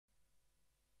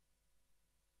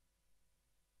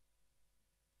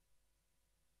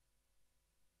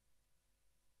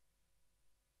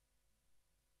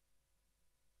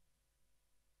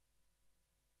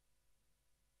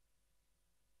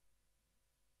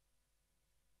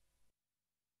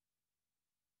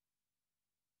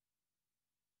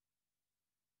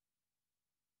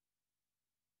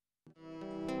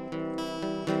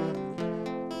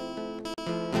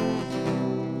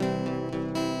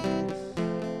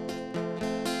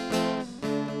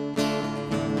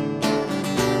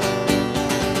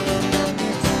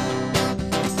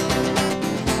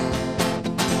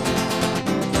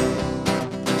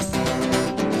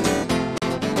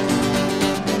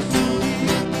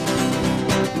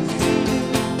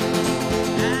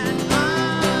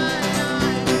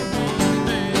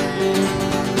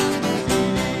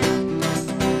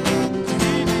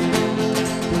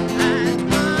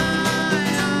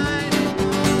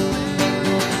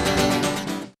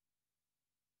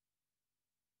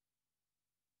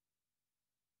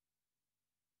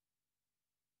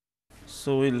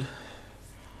So, we will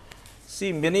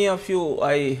see many of you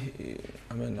I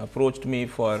mean approached me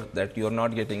for that you are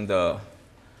not getting the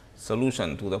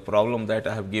solution to the problem that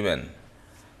I have given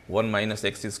 1 minus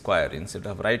x square instead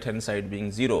of right hand side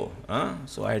being 0.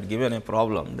 So, I had given a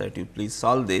problem that you please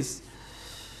solve this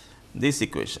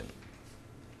equation.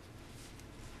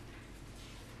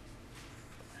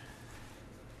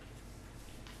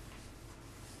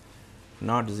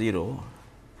 Not 0,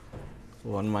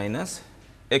 1 minus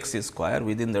x square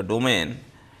within the domain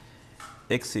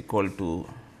x equal to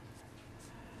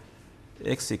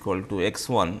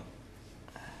x1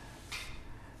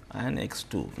 and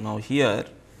x2. Now, here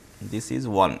this is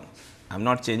 1, I am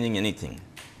not changing anything,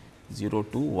 0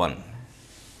 to 1,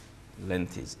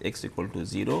 length is x equal to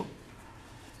 0,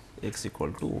 x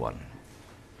equal to 1,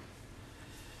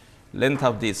 length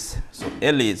of this. So,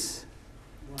 L is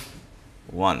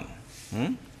 1.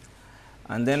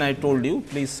 And then I told you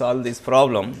please solve this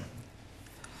problem.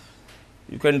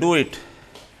 You can do it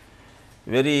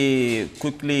very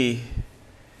quickly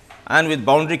and with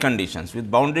boundary conditions.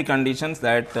 With boundary conditions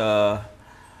that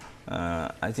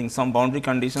I think some boundary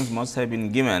conditions must have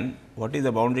been given. What is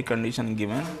the boundary condition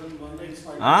given?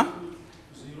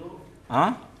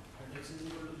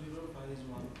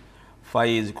 Phi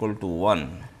is equal to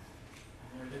 1.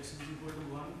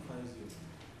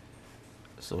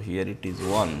 So, here it is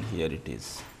 1, here it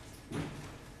is.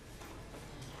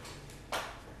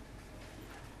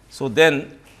 So,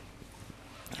 then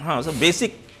so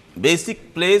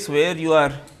basic place where you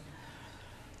are.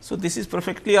 So, this is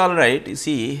perfectly all right. You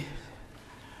see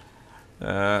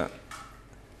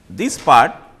this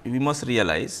part we must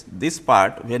realize, this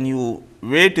part when you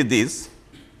weight this,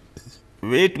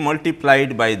 weight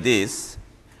multiplied by this,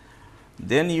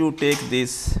 then you take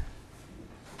this,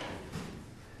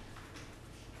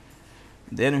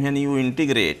 then when you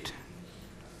integrate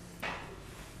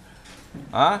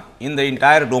in the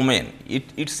entire domain,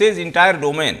 it says entire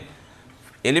domain,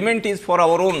 element is for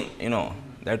our own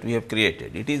that we have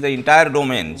created, it is the entire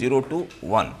domain 0 to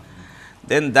 1,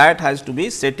 then that has to be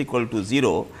set equal to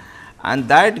 0 and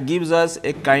that gives us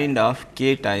a kind of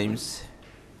k times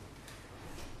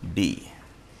d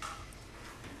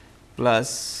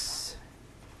plus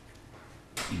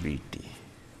b t.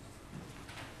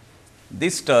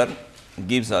 This term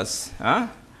gives us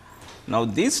now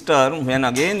this term when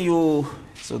again you,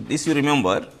 so this you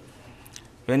remember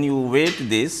when you weight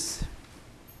this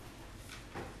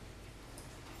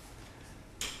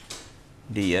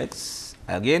dx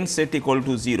again set equal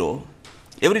to 0,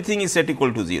 everything is set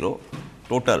equal to 0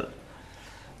 total.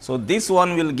 So, this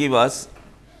one will give us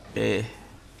a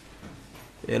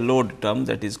load term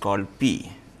that is called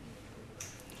P,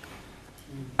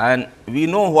 and we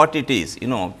know what it is,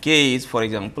 k is, for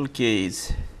example, k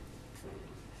is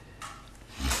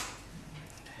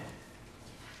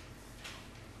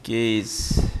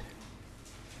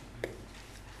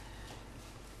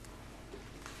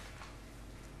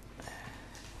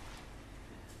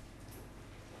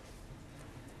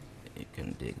you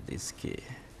can take this k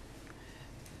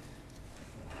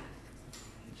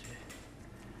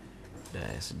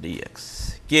dash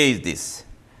dx, k is this,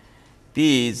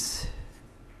 p is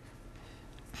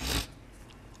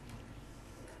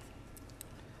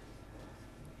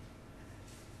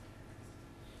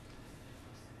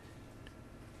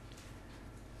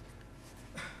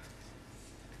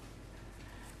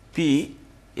P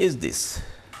is this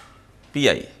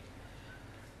Pi.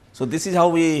 So, this is how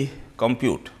we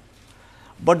compute,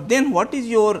 but then what is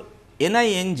your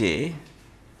Nij?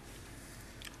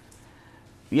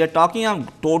 We are talking of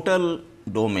total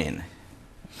domain,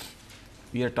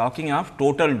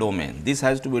 this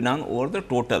has to be done over the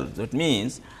total. That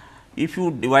means, if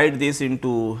you divide this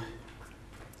into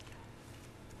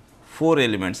 4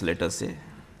 elements, let us say,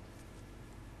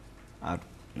 or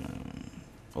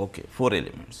okay, 4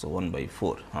 elements. So, 1 by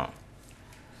 4.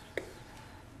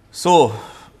 So,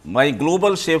 my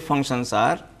global shape functions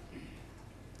are,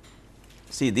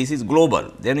 see this is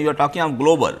global, then you are talking of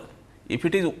global, If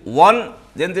it is 1,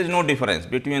 then there is no difference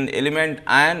between element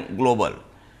and global.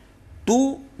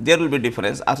 2, there will be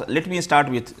difference. Let me start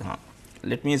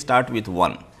with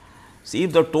 1. See,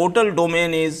 if the total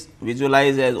domain is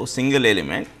visualized as a single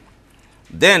element,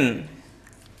 then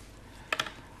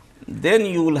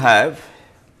you will have,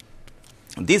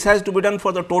 this has to be done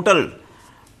for the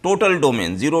total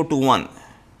domain 0 to 1,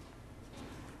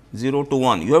 0 to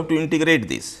 1. You have to integrate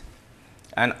this,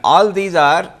 and all these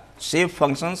are shape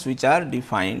functions which are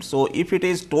defined. So, if it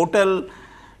is total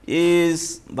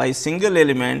is by single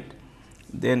element,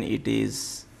 then it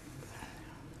is,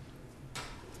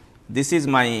 this is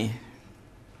my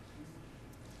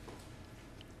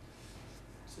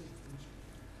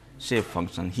shape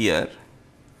function here.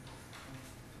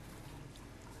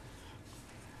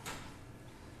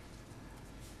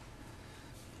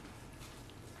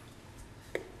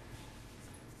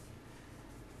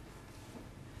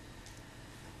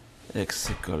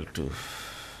 X equal to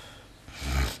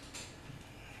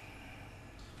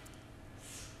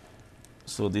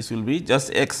so this will be just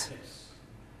x,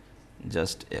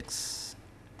 just x.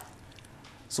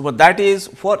 So, but that is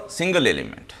for single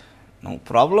element. Now,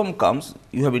 problem comes,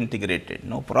 you have integrated.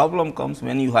 Now, problem comes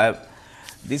when you have,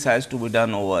 this has to be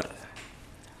done over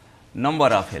number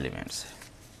of elements.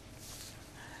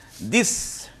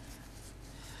 This,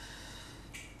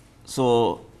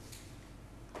 so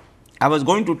I was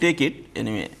going to take it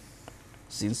anyway,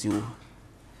 since you,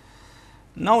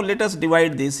 now let us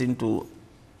divide this into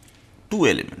 2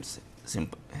 elements,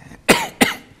 simple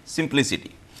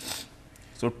simplicity.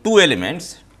 So, 2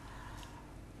 elements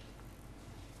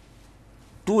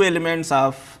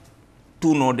of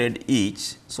 2 noded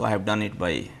each. So, I have done it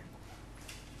by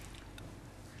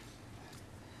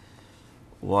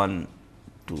 1,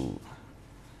 2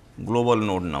 global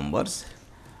node numbers,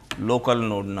 local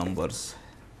node numbers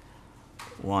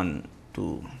 1,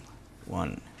 2,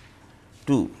 1,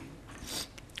 2.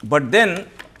 But then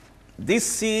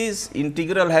this is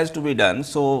integral has to be done.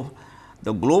 So,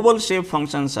 the global shape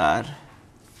functions are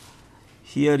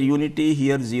here unity,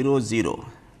 here 0, 0.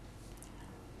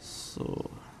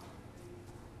 So,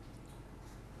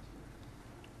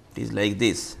 it is like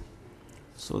this.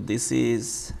 So, this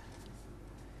is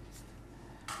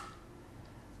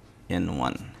n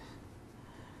 1.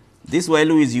 This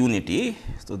value is unity.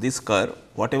 So, this curve,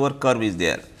 whatever curve is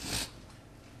there.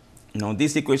 Now,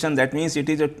 this equation, that means it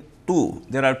is a 2.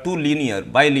 There are 2 linear,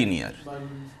 bilinear.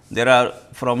 There are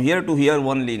from here to here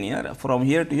 1 linear, from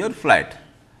here to here flat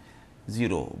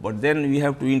 0. But then we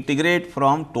have to integrate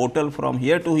from total from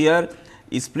here to here,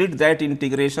 split that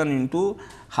integration into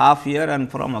half here and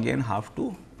from again half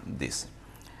to this.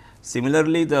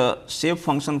 Similarly, the shape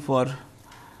function for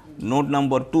node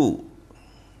number 2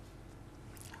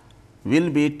 will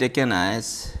be taken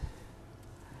as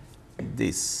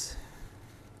this.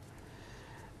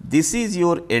 This is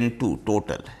your n 2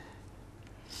 total,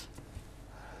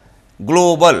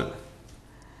 global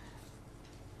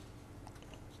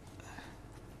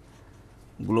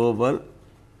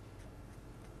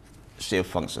shape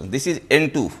function. This is n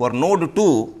 2 for node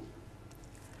 2.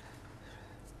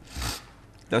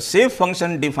 The shape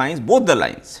function defines both the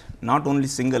lines, not only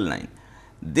single line,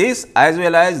 this as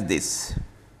well as this.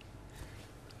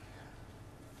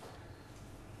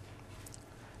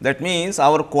 That means,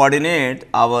 our coordinate,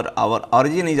 our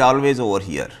origin is always over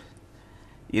here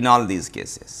in all these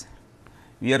cases.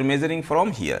 We are measuring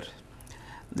from here.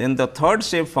 Then the third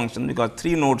shape function, because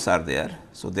 3 nodes are there.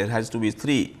 So, there has to be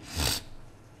 3.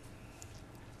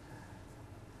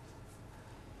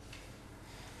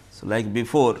 So, like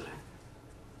before,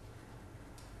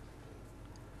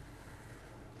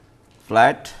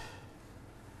 flat,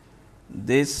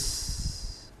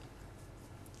 this,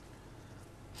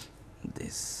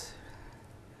 this.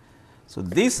 So,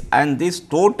 this and this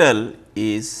total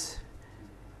is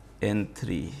n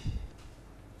 3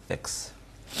 x.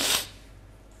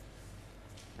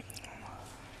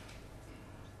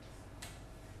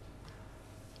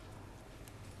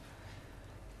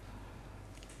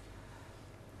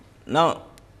 Now,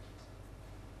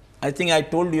 I think I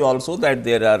told you also that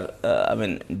there are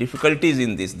difficulties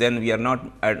in this, then we are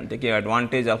not taking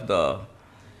advantage of the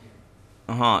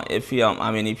if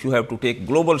you have to take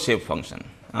global shape function.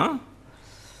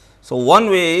 So, one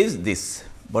way is this,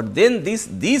 but then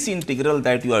this integral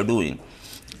that you are doing,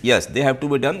 yes, they have to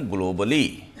be done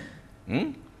globally.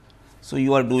 So,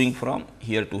 you are doing from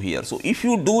here to here. So, if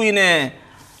you do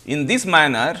in this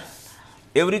manner,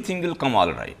 everything will come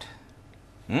all right.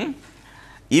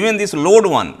 Even this load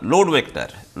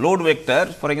vector,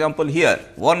 for example, here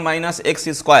 1 minus x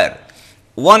square,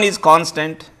 1 is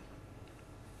constant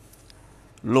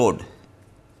load,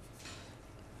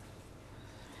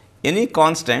 any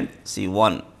constant, see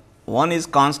 1 is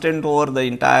constant over the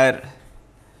entire,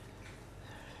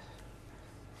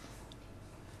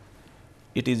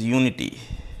 it is unity,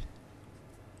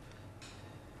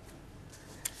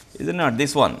 is it not?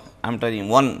 This one I am telling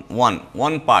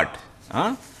one part.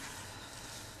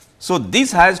 So,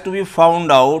 this has to be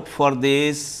found out for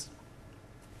this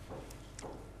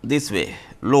way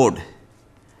load.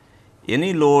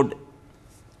 Any load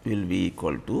will be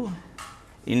equal to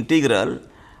integral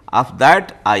of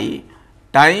that I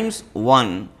times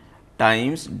 1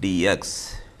 times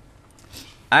dx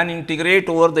and integrate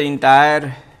over the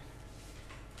entire.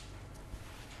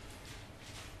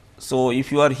 So,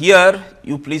 if you are here,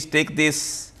 you please take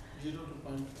this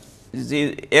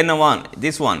n1,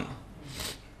 this one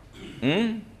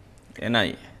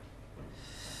ni,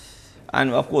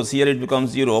 and of course, here it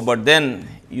becomes 0, but then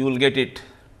you will get it.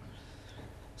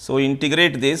 So,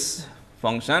 integrate this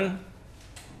function.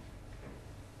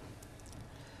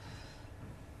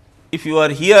 If you are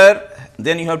here,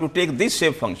 then you have to take this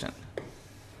shape function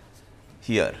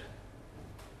here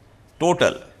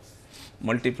total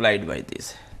multiplied by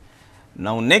this.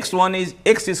 Now, next one is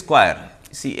x square.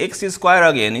 See, x square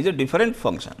again is a different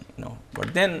function,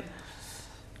 but then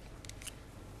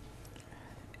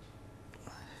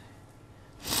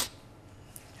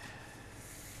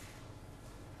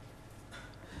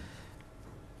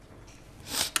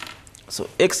so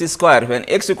x square, when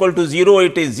x equal to 0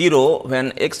 it is 0,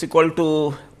 when x equal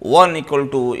to 1 equal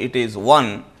to it is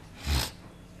 1,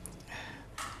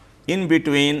 in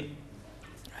between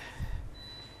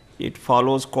it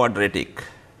follows quadratic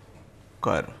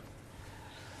curve.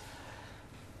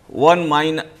 1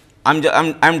 minus,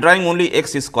 I am drawing only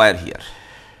x square here.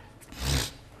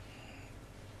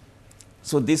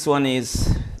 So, this one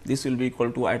is, this will be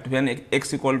equal to, at when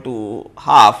x equal to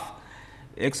half,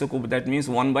 x equal, that means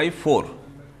 1 by 4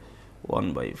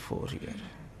 here.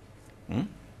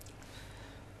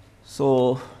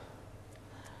 So,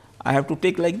 I have to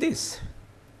take like this.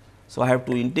 So, I have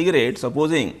to integrate,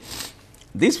 supposing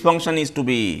this function is to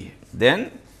be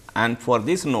then, and for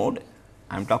this node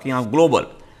I am talking of global,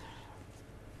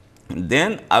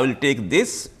 then I will take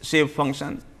this shape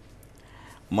function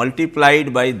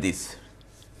multiplied by this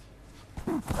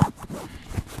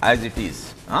as it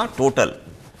is total,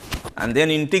 and then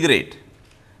integrate,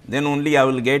 then only I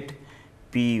will get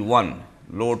P 1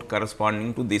 load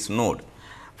corresponding to this node.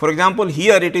 For example,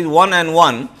 here it is 1 and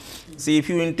 1. See, if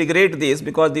you integrate this,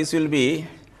 because this will be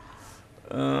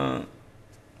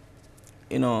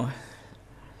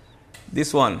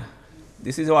this one,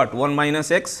 this is what, 1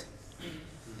 minus x,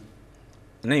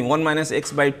 no, 1 minus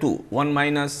x by 2, 1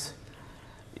 minus,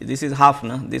 this is half,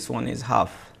 no? This one is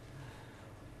half.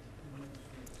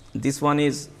 This one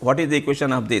is, what is the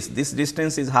equation of this? This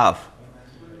distance is half.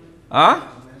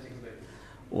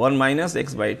 1 minus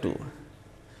x by 2.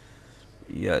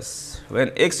 Yes,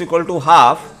 when x equal to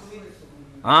half,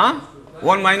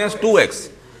 1 minus 2x,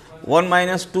 1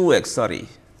 minus 2x, sorry,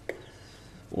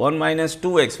 1 minus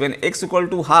 2x, when x equal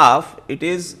to half, it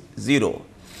is 0,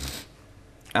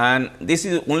 and this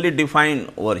is only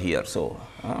defined over here. So,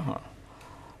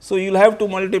 so you will have to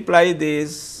multiply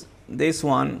this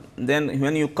one, then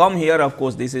when you come here, of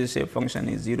course, this is shape function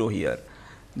is 0 here,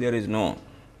 there is no,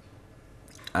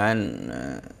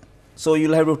 and so you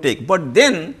will have to take, but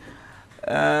then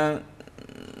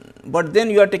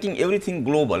you are taking everything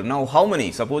global. Now, how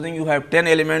many? Supposing you have 10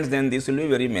 elements, then this will be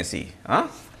very messy.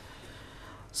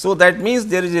 So, that means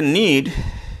there is a need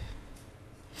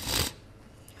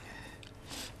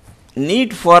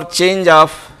for change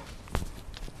of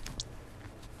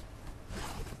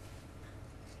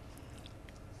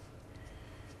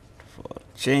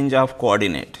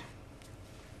coordinate.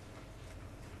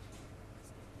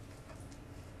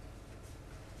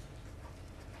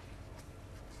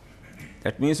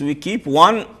 That means, we keep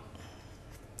one.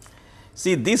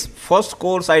 See, this first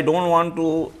course I do not want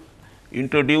to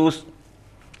introduce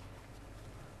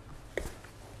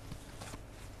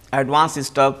advanced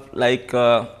stuff like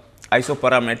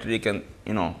isoparametric, and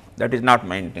that is not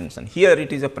my intention. Here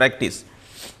it is a practice.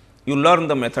 You learn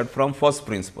the method from first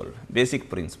principle, basic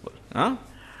principle.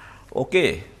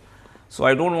 Okay. So,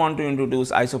 I do not want to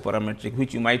introduce isoparametric,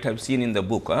 which you might have seen in the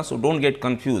book. So, do not get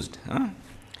confused.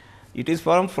 It is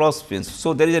from first principle.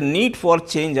 So, there is a need for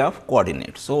change of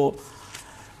coordinate. So,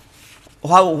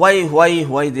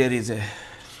 why there is a,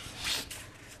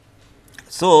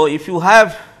 so if you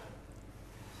have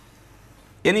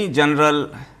any general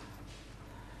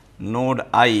node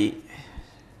I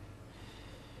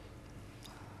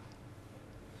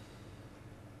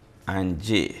and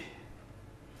j,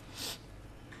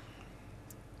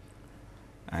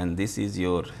 and this is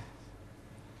your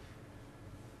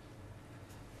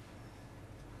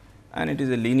and it is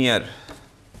a linear.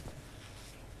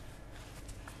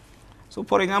 So,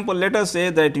 for example, let us say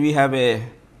that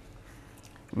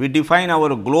we define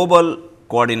our global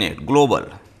coordinate, global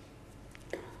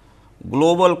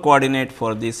coordinate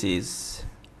for this is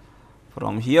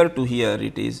from here to here,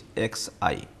 it is x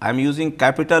I. I am using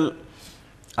capital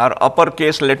or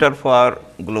uppercase letter for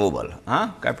global,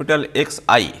 capital X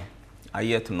I,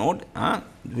 ith node,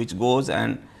 which goes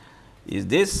and is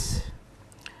this,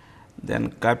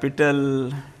 then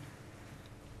capital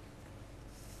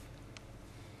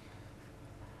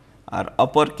or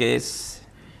uppercase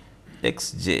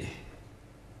X j,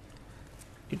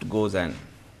 it goes and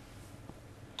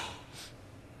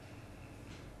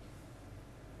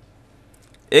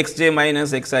x j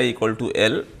minus x I equal to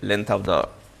L, length of the,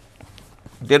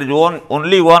 there is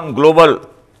only one global.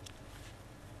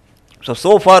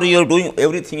 So far you are doing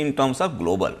everything in terms of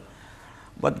global,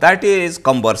 but that is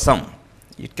cumbersome.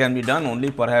 It can be done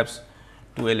only perhaps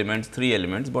 2 elements, 3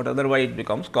 elements, but otherwise it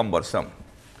becomes cumbersome,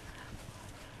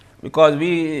 because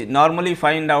we normally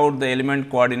find out the element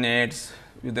coordinates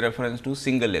with reference to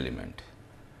single element,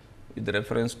 with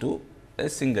reference to a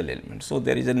single element. So,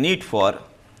 there is a need for.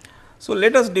 So,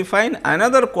 let us define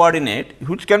another coordinate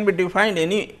which can be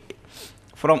defined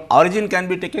from origin, can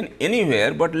be taken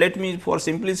anywhere, but let me for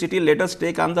simplicity let us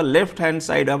take on the left hand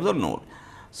side of the node.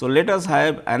 So, let us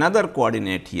have another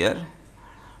coordinate here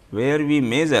where we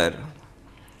measure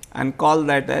and call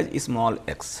that as small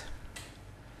x.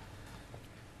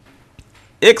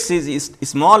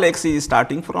 Small x is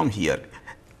starting from here,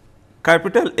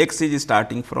 capital X is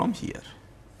starting from here.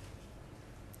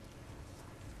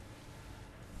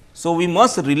 So, we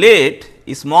must relate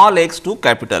small x to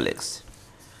capital X.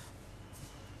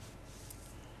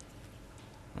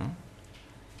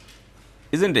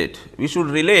 Isn't it? We should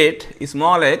relate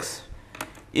small x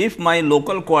if my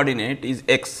local coordinate is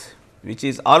x, which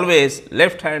is always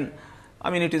left hand, I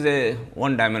mean it is a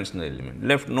one dimensional element,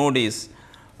 left node is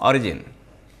origin.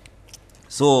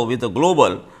 So, with the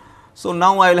global, so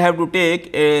now I will have to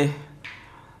take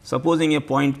supposing a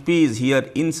point P is here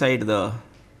inside the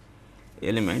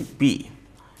element P.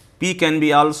 P can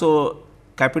be also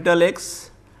capital X,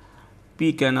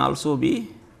 P can also be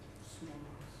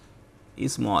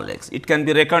small x. It can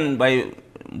be reckoned by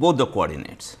both the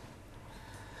coordinates.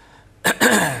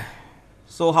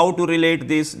 So, how to relate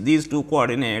these two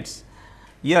coordinates?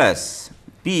 Yes,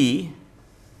 P,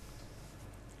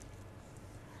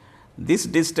 this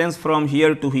distance from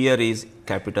here to here is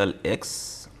capital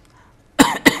X,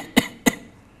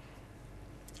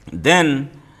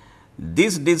 then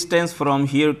this distance from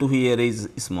here to here is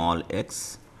small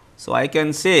x. So, I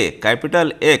can say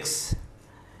capital X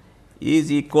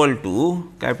is equal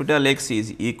to, capital X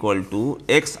is equal to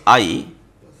x I,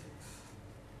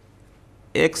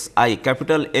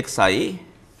 capital X I,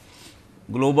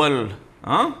 global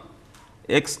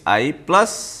x I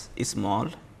plus small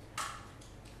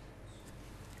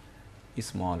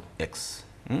x.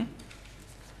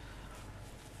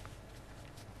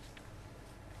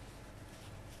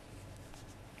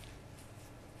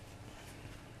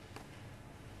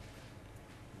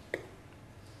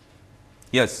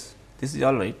 Yes, this is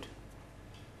all right,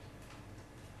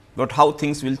 but how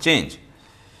things will change?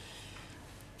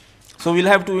 So, we will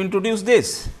have to introduce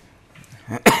this.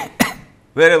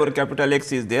 Wherever capital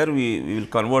X is there, we will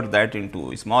convert that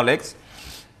into small x,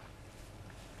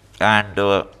 and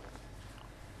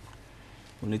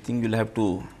only thing we will have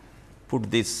to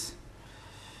put this,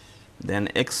 then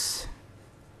x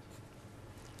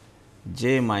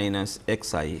j minus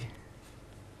x I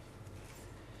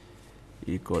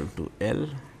equal to L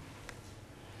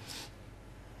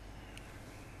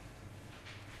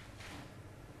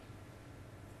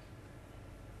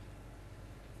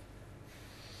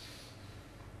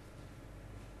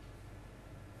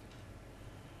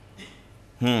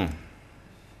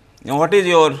Now, what is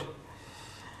your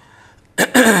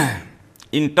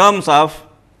in terms of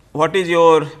what is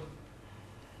your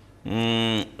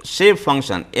shape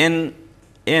function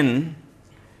n.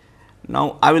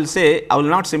 Now, I will say I will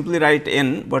not simply write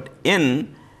n, but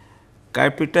n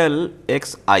capital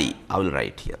X I will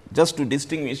write here just to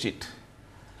distinguish it.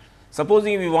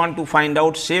 Supposing we want to find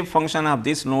out shape function of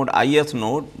this node ith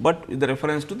node, but with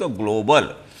reference to the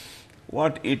global,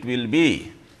 what it will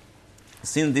be,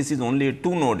 since this is only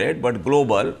 2 noded, but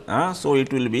global. So,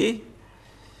 it will be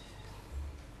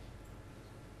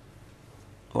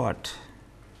what?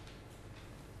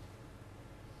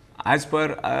 As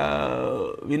per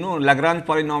we know Lagrange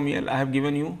polynomial, I have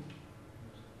given you.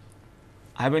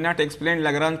 I have not explained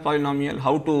Lagrange polynomial,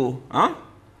 how to,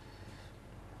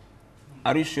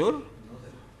 are you sure?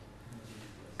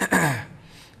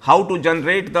 how to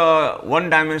generate the one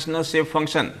dimensional shape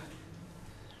function.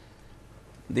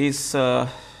 This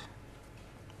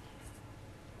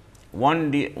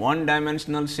one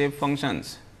dimensional shape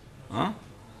functions.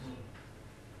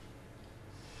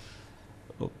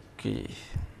 Okay.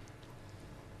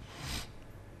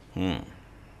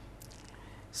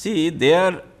 See,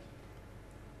 there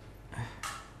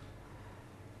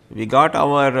we got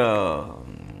our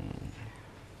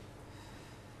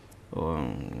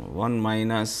 1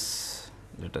 minus,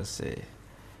 let us say,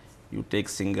 you take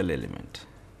single element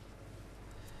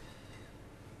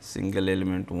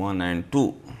 1 and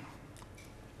 2.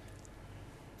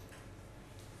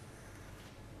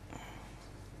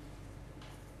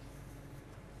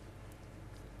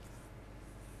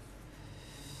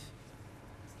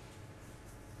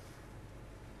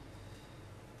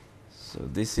 So,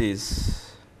 this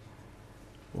is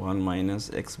 1 minus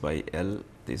x by L,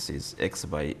 this is x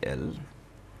by L.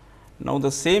 Now,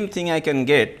 the same thing I can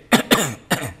get.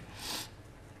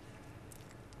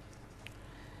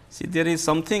 See, there is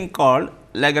something called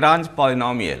Lagrange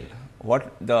polynomial.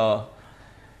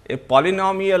 A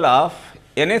polynomial of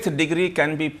nth degree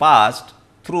can be passed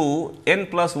through n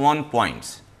plus 1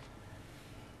 points,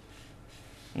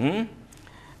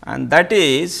 and that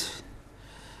is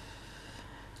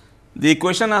the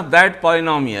equation of that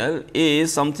polynomial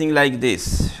is something like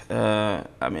this.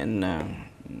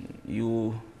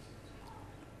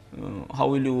 How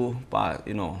will you pass,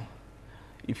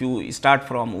 if you start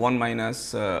from 1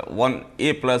 minus 1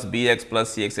 a plus b x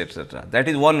plus c x etcetera, that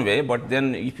is one way, but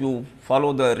then if you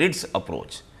follow the Ritz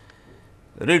approach,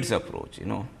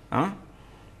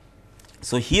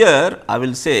 So, here I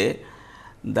will say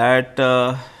that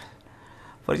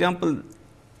for example,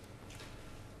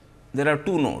 there are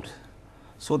two nodes.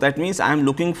 So, that means I am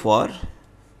looking for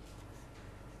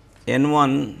n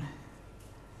 1,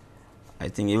 I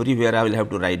think everywhere I will have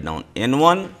to write down n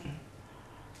 1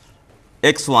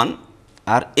 x 1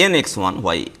 or n x 1.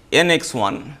 Why? N x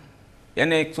 1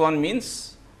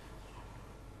 means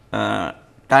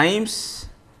times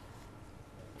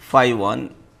phi 1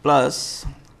 plus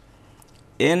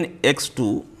n x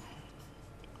 2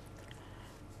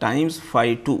 times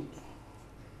phi 2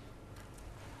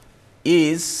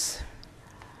 is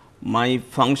my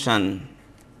function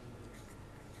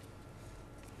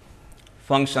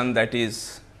that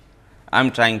is I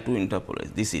am trying to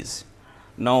interpolate. This is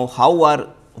now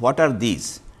what are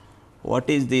these? What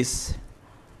is this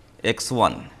x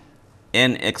 1,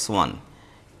 n x 1,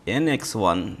 n x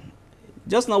 1?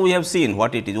 Just now we have seen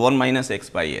what it is, 1 minus x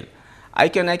by L. I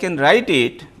can write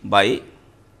it by,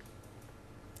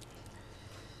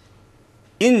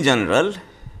 in general,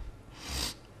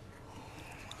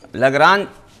 Lagrange,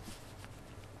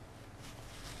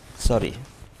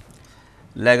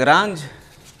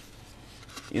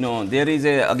 there is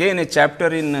again a chapter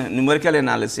in numerical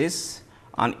analysis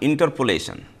on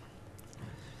interpolation.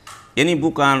 Any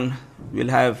book on will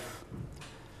have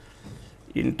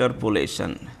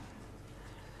interpolation.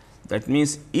 That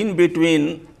means, in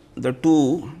between the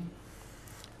two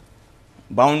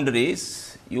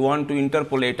boundaries, you want to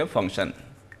interpolate a function.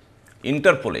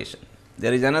 Interpolation.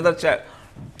 There is another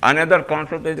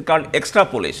concept that is called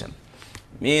extrapolation.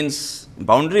 Means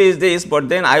boundary is this, but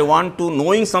then I want to,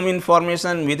 knowing some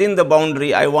information within the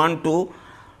boundary, I want to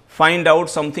find out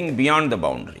something beyond the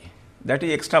boundary, that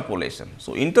is extrapolation.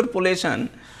 So, interpolation,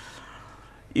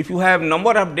 if you have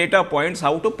number of data points,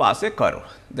 how to pass a curve,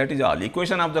 that is all.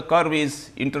 Equation of the curve is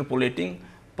interpolating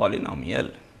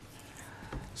polynomial.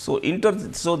 So,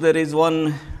 there is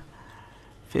one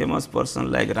famous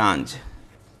person, Lagrange.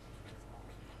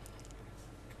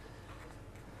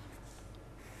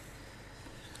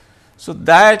 So,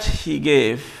 that he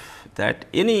gave that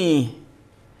any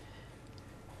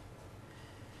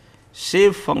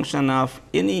shape function of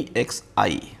any x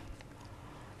I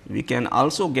we can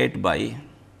also get by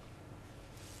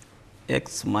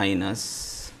x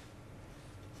minus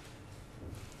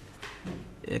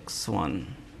x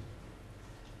 1,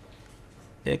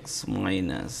 x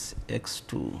minus x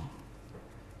 2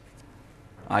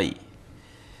 I,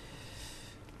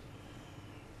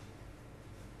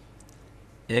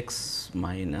 x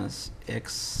minus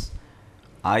x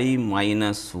I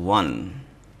minus 1,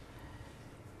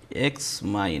 x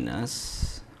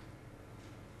minus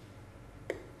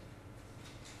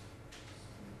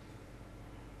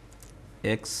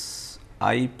x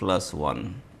I plus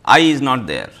 1, I is not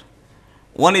there,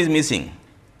 1 is missing.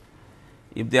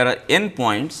 If there are n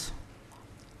points,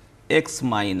 x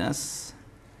minus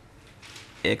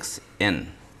x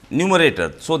n,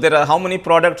 numerator. So, there are how many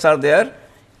products are there?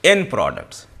 N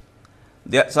products.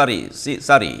 There,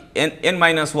 n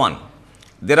minus 1.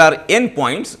 there are n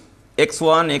points x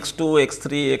 1, x 2, x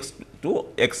 3, x 2,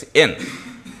 x n.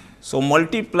 So,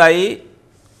 multiply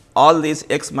all these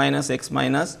x minus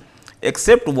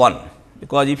except 1,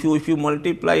 because if you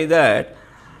multiply that,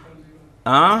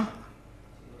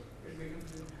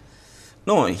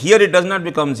 no, here it does not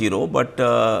become 0, but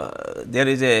there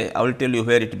is a, I will tell you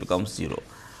where it becomes 0,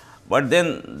 but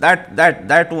then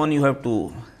that one you have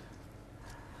to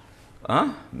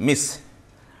miss.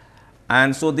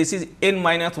 And so, this is n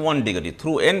minus 1 degree,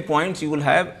 through n points you will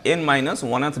have n minus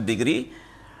 1th degree.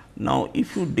 Now,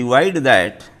 if you divide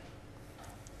that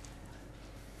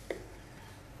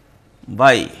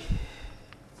by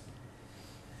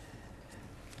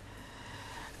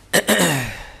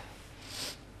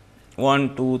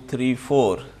one, two, three,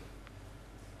 4,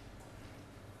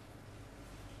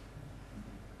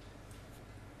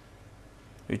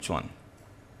 which one?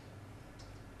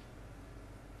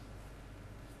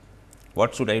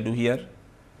 What should I do here?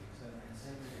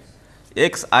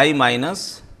 X I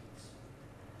minus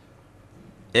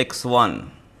x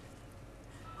 1.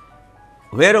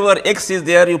 Wherever x is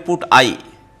there, you put I.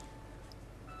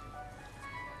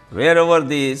 Wherever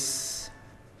this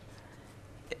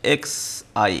x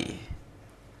I.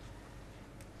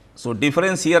 So,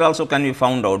 difference here also can be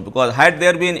found out, because had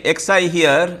there been x I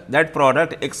here, that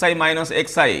product x I minus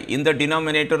x I in the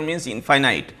denominator means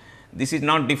infinite. This is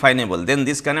not definable, then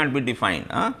this cannot be defined.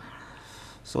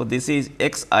 So, this is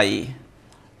x I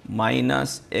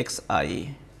minus x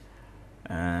I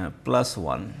plus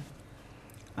 1,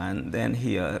 and then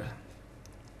here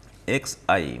x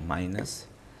I minus.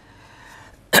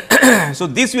 So,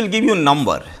 this will give you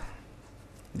number.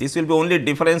 This will be only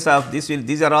difference of this will,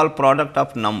 these are all product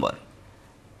of number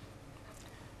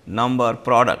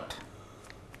product.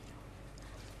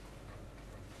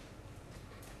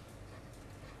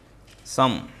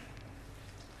 Sum.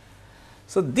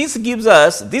 So, this gives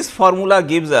us, this formula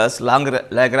gives us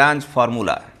Lagrange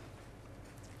formula.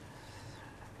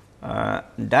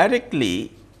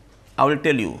 Directly I will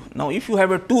tell you. Now, if you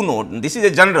have a 2 node, this is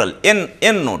a general n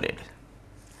noded.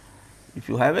 If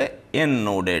you have a n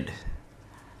noded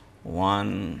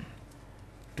 1,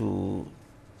 2,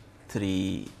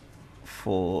 3,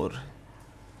 4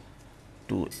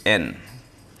 to n.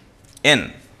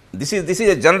 This is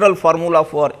a general formula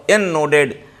for n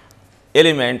noded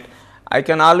element. I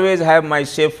can always have my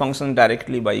shape function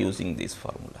directly by using this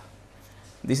formula.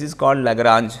 This is called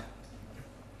Lagrange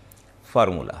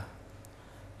formula.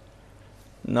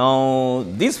 Now,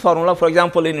 this formula, for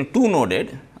example, in 2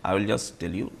 noded, I will just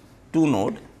tell you 2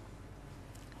 node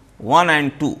 1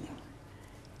 and 2,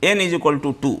 n is equal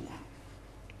to 2.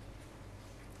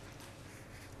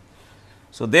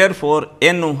 So, therefore,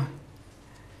 n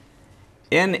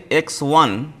x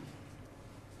 1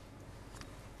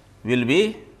 will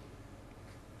be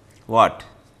what?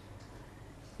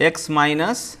 X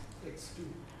minus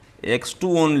x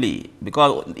 2 only,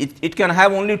 because it can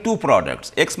have only 2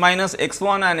 products, x minus x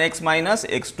 1 and x minus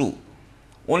x 2,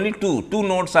 only 2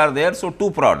 nodes are there. So,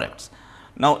 2 products.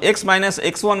 Now, x minus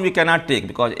x 1 we cannot take,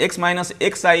 because x minus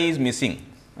x I is missing.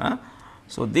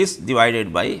 So, this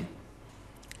divided by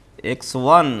x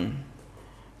 1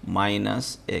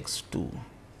 minus x 2.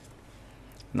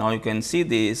 Now, you can see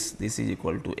this is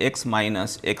equal to x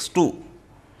minus x 2,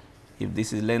 if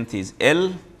this is length is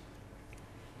L,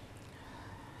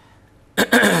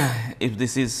 if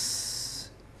this is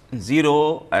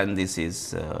 0 and this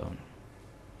is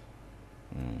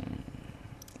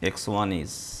x 1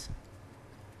 is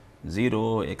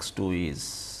 0, x 2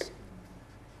 is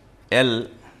L.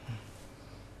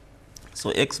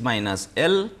 So, x minus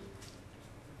L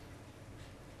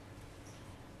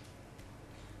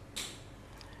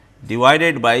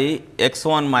divided by x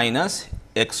 1 minus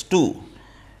x 2,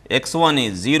 x 1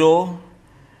 is 0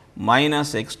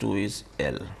 minus x 2 is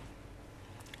L,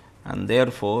 and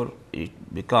therefore, it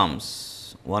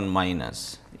becomes 1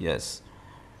 minus, yes,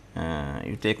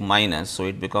 you take minus. So,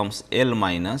 it becomes L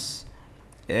minus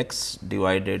x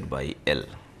divided by L,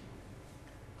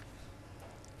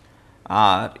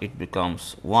 or it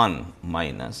becomes 1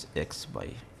 minus x by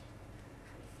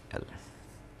L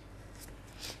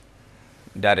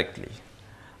directly.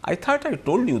 I thought I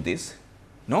told you this,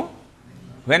 no?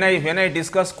 When I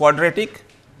discuss quadratic,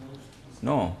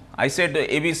 no, I said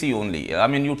ABC only. I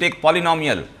mean, you take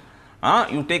polynomial,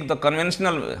 you take the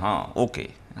conventional,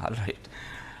 okay, all right.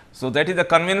 So, that is the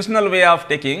conventional way of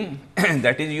taking,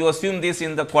 that is, you assume this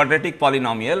in the quadratic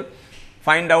polynomial,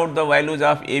 find out the values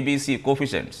of ABC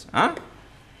coefficients.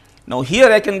 Now,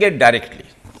 here I can get directly.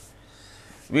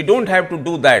 We do not have to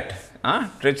do that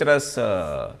treacherous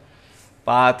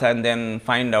path and then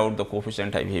find out the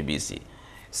coefficient of ABC.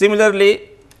 Similarly,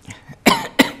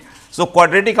 So,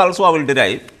 quadratic also I will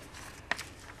derive.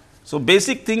 So,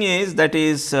 basic thing is that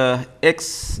is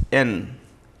x n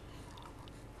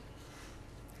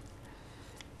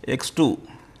x 2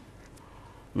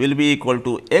 will be equal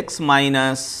to x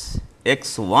minus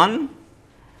x 1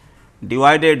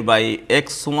 divided by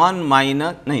x 1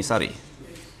 minus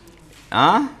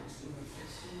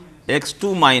x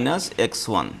 2 minus x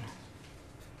 1,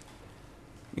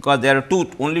 because there are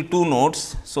only two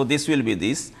nodes. So, this will be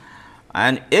this,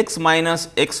 and x minus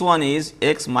x 1 is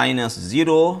x minus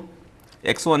 0,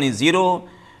 x 1 is 0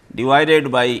 divided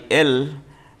by L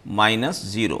minus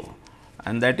 0,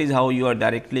 and that is how you are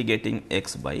directly getting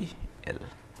x by L.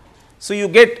 So, you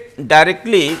get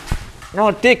directly,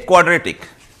 now take quadratic,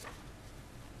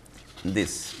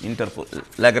 this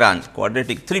Lagrange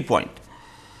quadratic 3 point.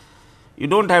 You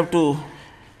do not have to,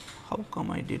 how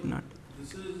come I did not?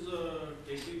 This is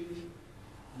taking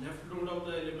left node of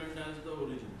the element as the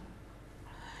origin.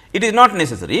 It is not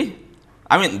necessary.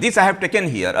 I mean, this I have taken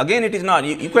here, again it is not,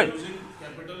 you can using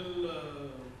capital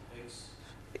X.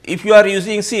 If you are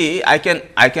using, see, I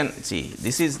can see,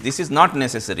 this is not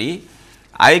necessary.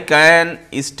 I can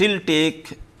still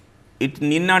take, it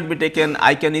need not be taken,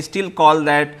 I can still call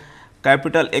that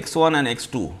capital X 1 and X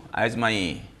 2 as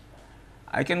my,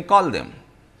 I can call them.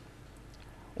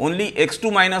 Only X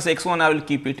 2 minus X 1 I will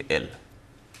keep it L.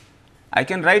 I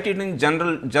can write it in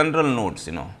general nodes,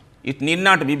 you know. It need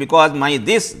not be, because my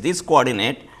this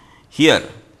coordinate here,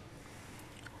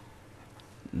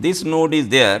 this node is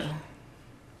there,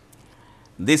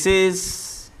 this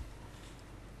is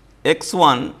x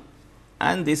 1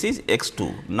 and this is x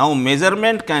 2. Now,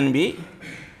 measurement can be,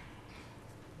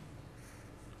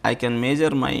 I can measure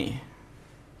my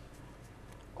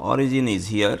origin is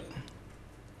here,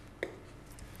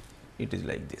 it is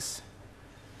like this.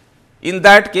 In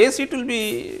that case, it will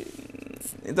be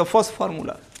the first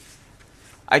formula.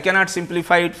 I cannot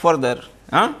simplify it further.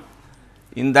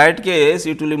 In that case,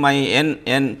 it will be my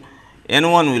n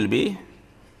 1 will be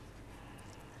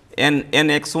n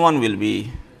x 1 will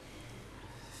be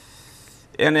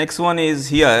n x 1 is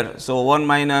here. So, 1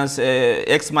 minus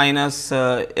x minus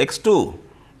x 2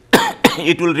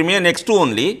 it will remain x 2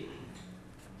 only,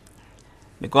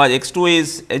 because x 2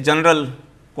 is a general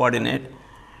coordinate,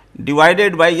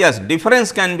 divided by, yes,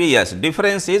 difference can be, yes,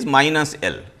 difference is minus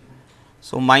L.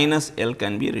 So, minus L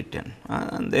can be written,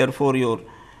 and therefore, your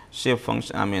shape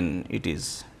function, I mean, it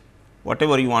is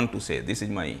whatever you want to say, this is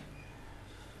my.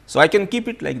 So, I can keep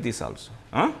it like this also.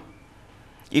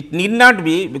 It need not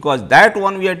be, because that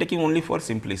one we are taking only for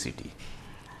simplicity.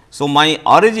 So, my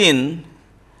origin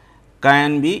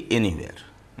can be anywhere.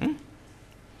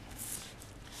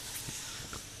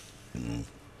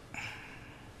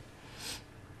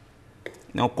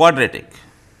 Now, quadratic,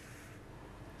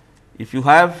 if you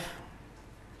have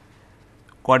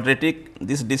quadratic,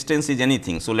 this distance is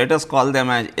anything. So, let us call them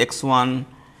as x 1,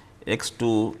 x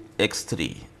 2, x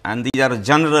 3, and these are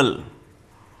general.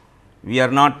 We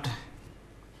are not,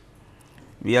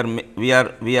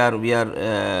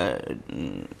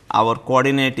 our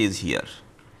coordinate is here,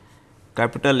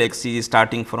 capital X is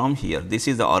starting from here, this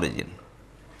is the origin.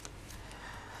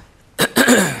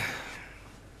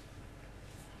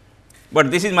 But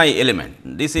this is my element,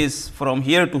 this is from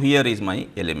here to here is my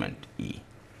element E.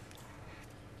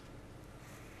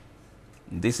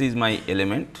 This is my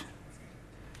element,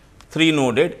 3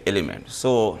 noded element.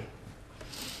 So,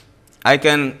 I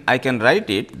can write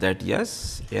it that,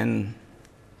 yes, n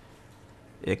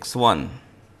x 1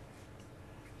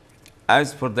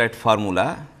 as per that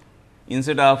formula,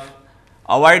 instead of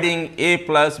avoiding a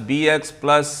plus b x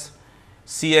plus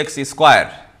c x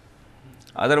square.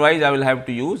 Otherwise, I will have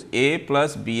to use a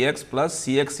plus b x plus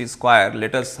c x square,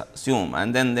 let us assume,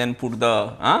 and then put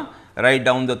the write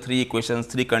down the 3 equations,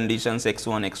 3 conditions x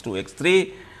 1, x 2, x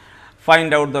 3,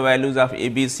 find out the values of a,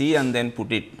 b, c, and then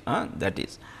put it, that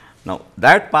is. Now,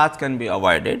 that path can be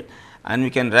avoided, and we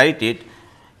can write it,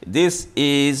 this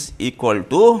is equal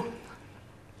to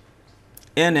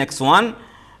n x 1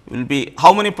 will be,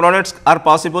 how many products are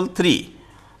possible? 3.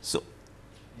 So,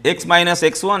 x minus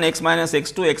x 1, x minus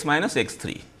x 2, x minus x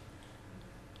 3.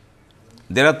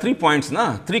 There are 3 points,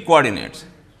 3 coordinates.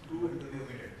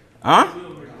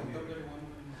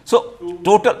 So,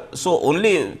 total, so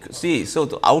only see,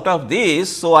 so out of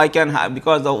this, so I can have,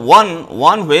 because the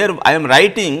one where I am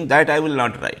writing, that I will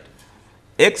not write,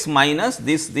 x minus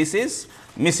this is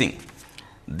missing,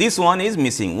 this one is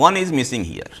missing, one is missing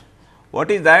here. What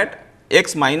is that?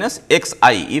 X minus x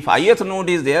I, if ith node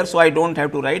is there, so I do not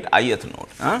have to write ith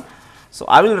node. So,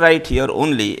 I will write here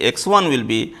only x 1 will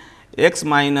be x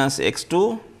minus x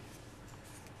 2,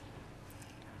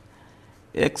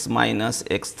 x minus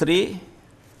x 3,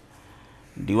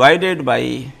 divided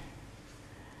by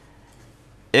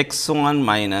x 1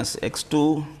 minus x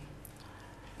 2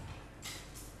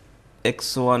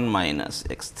 x 1 minus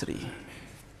x 3.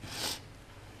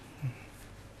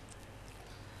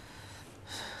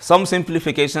 Some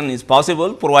simplification is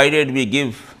possible, provided we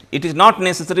give, it is not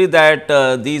necessary that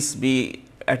these be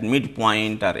at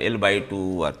midpoint or L by 2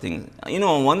 or things.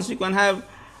 Once you can have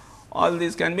all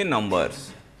these can be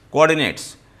numbers,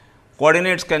 coordinates.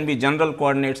 Coordinates can be general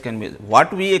coordinates, can be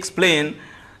what we explain,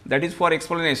 that is for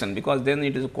explanation, because then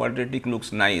it is quadratic,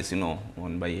 looks nice,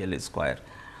 1 by L square.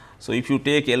 So, if you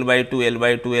take L by 2, L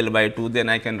by 2, L by 2, then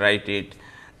I can write it,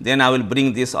 then I will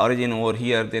bring this origin over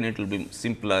here, then it will be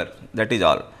simpler, that is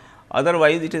all.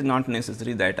 Otherwise, it is not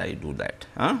necessary that I do that.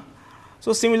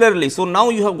 So, similarly, so now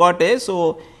you have got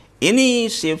so any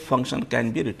shape function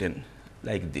can be written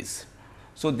like this.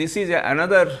 So, this is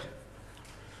another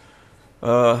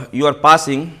you are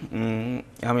passing,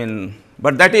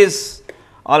 but that is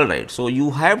all right. So,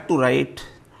 you have to write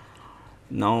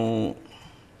now.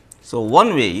 So,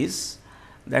 one way is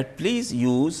that please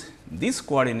use this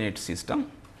coordinate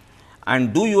system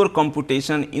and do your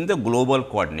computation in the global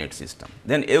coordinate system,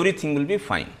 then everything will be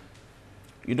fine.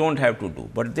 You do not have to do,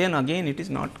 but then again it is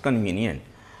not convenient.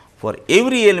 For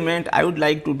every element I would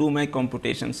like to do my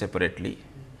computation separately,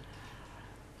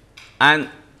 and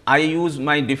I use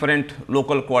my different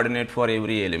local coordinate for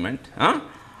every element.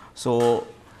 So,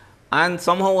 and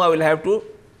somehow I will have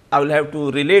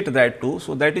to relate that too.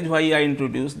 So, that is why I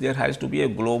introduced there has to be a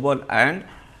global and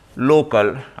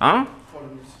local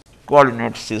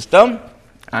coordinate system,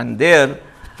 and there.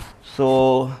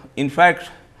 So, in fact,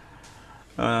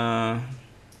 so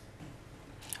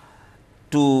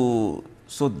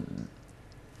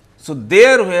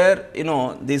there where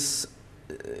this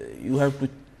you have to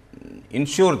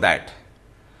ensure that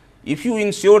if you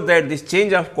ensure that this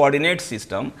change of coordinate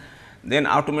system, then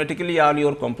automatically all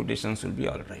your computations will be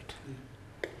all right.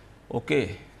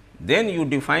 Okay. Then you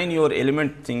define your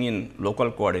element thing in local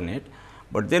coordinate,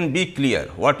 but then be clear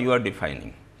what you are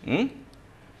defining.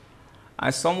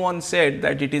 As someone said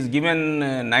that it is given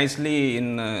nicely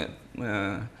in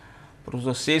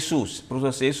Professor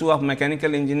Sesu of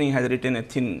mechanical engineering has written a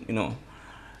thin,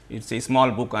 it is a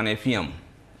small book on FEM,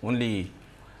 only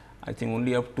I think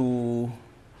only up to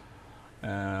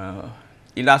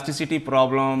elasticity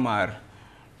problem or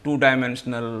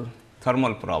 2-dimensional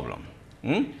thermal problem,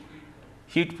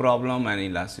 heat problem and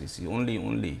elasticity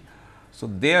only. So,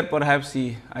 there perhaps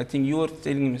I think you were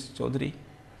telling Mr. Chaudhary,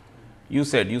 you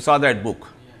said you saw that book.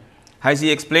 Has he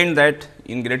explained that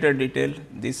in greater detail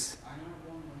this?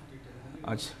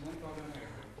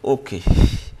 Okay.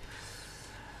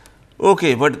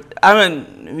 Okay, but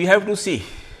we have to see.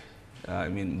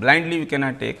 Blindly we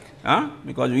cannot take,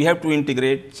 because we have to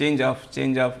integrate change of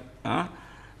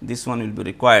this one will be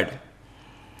required.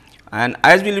 And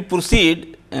as we will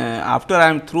proceed, after I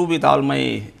am through with all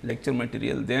my lecture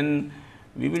material, then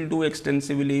we will do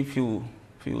extensively few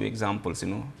examples,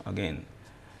 again.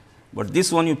 But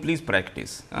this one you please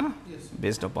practice, yes,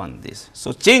 based upon this.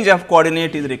 So, change of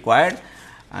coordinate is required,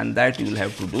 and that you will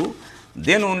have to do.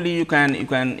 Then only you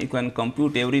can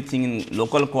compute everything in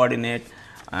local coordinate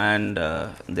and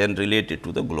then relate it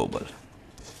to the global.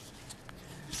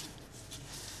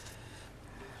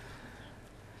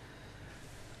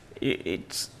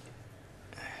 It's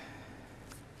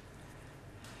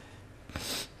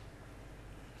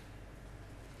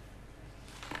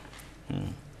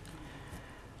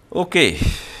okay.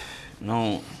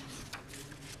 Now,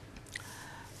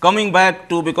 coming back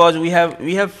to, because we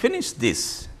have finished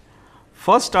this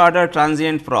first order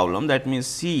transient problem, that means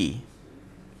C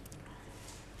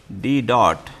d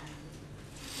dot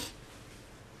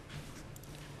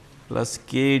plus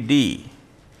k d.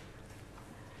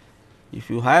 If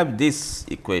you have this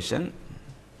equation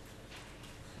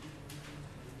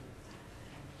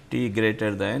t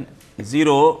greater than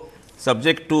 0,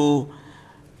 subject to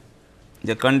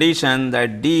the condition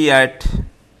that d at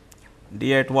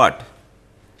what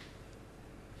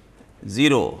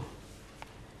 0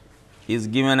 is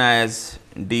given as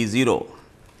d 0.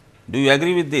 Do you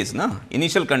agree with this? No?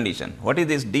 Initial condition. What is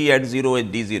this d at 0 is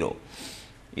d 0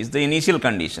 is the initial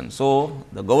condition. So,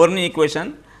 the governing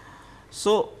equation.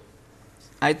 So,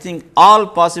 I think all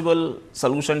possible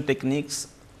solution techniques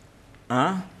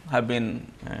have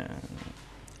been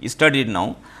studied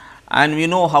now, and we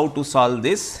know how to solve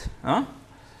this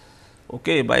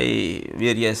okay, by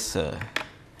various.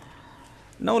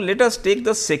 Now, let us take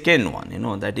the second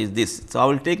one, that is this. So, I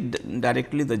will take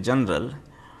directly the general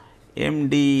m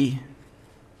d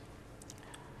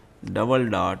double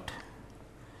dot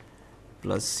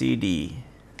plus c d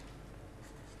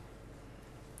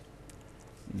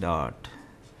dot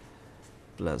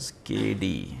plus k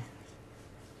d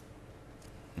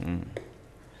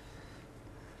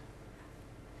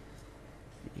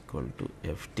equal to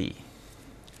f t.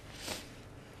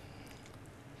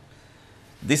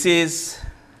 This is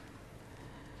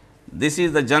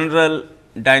the general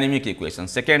dynamic equation,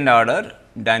 second order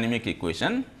dynamic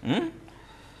equation.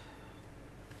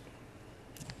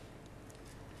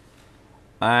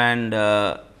 And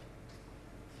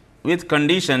with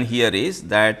condition here is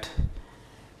that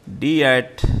d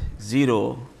at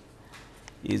 0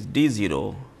 is d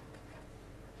 0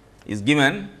 is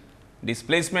given,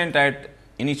 displacement at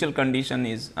initial condition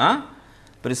is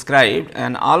prescribed,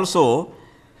 and also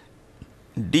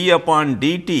d upon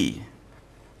dt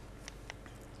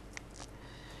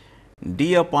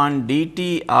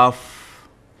of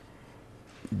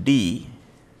d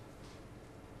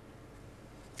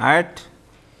at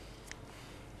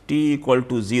t equal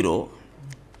to 0,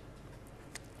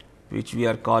 which we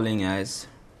are calling as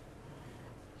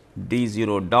d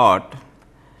 0 dot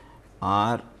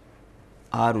r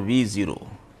v 0.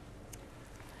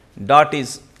 Dot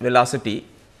is velocity.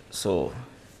 So,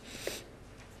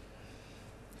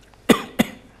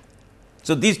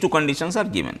 these two conditions are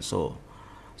given. So,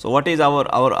 what is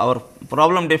our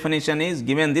problem definition is,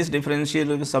 given this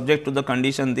differential is subject to the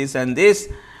condition this and this,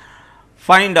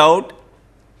 find out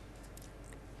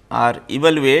or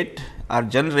evaluate or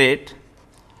generate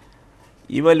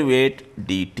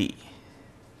dt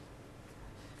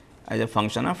as a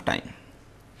function of time.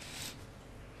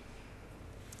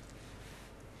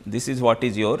 This is what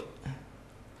is your,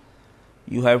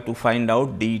 you have to find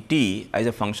out dt as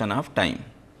a function of time.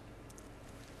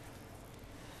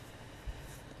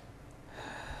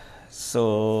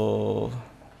 So,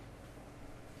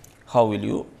 how will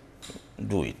you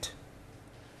do it?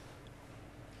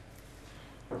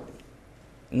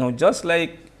 Now, just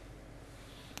like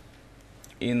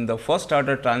in the first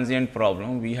order transient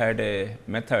problem, we had a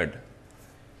method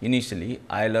initially,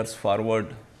 Euler's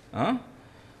forward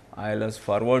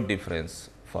difference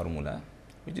formula,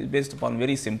 which is based upon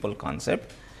very simple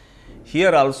concept.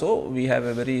 Here also we have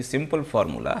a very simple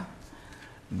formula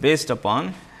based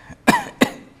upon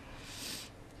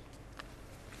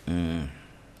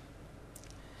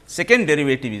second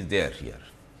derivative is there here.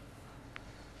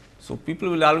 So, people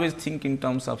will always think in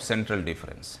terms of central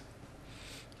difference,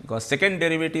 because second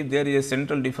derivative there is a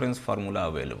central difference formula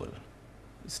available,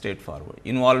 straightforward,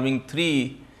 involving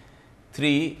three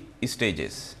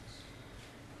stages,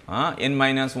 n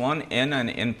minus 1, n and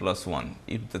n plus 1.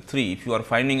 If you are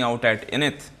finding out at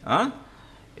nth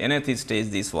stage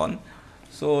this one,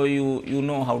 so you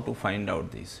know how to find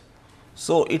out this.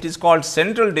 So, it is called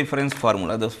central difference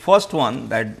formula. The first one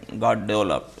that got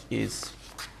developed is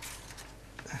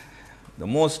the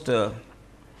most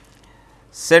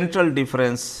central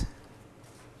difference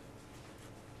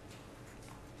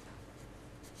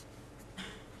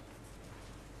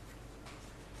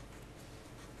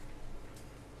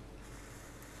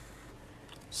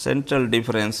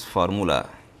formula.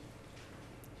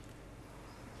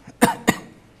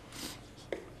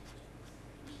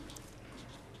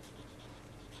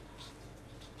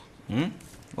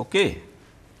 Okay.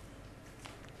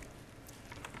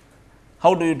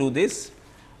 How do you do this?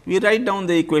 We write down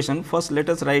the equation. First, let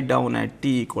us write down at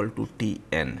t equal to T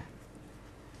n.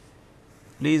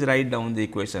 Please write down the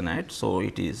equation at. So,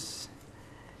 it is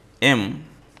m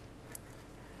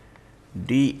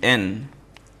d n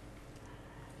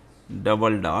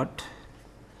double dot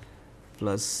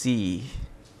plus c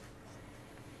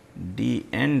d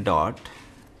n dot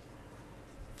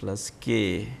plus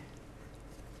k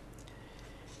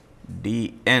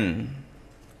d n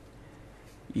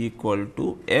equal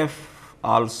to f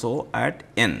also at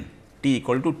n, t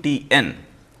equal to T n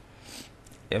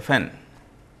f n,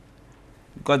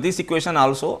 because this equation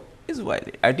also is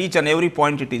valid at each and every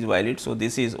point, it is valid. So,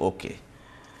 this is okay.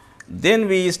 Then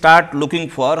we start looking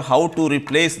for how to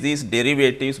replace these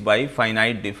derivatives by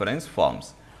finite difference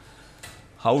forms,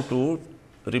 how to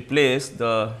replace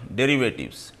the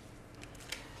derivatives.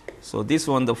 So, this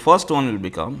one, the first one will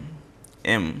become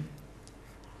m.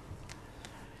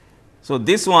 So,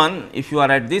 this one, if you are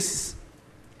at this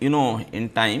in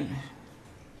time,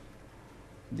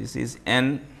 this is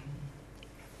n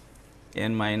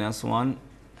minus 1,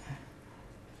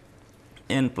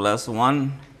 n plus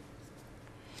 1,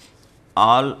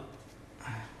 all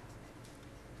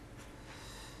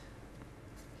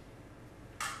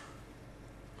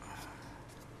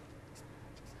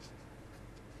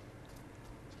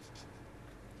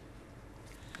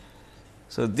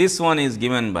so this one is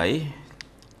given by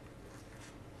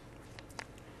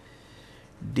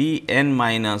d n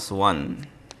minus 1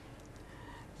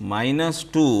 minus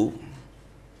 2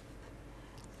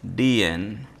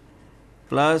 dn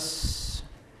plus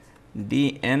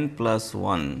dn plus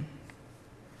 1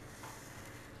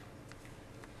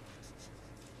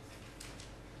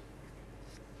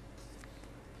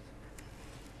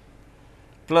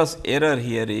 plus error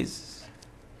here is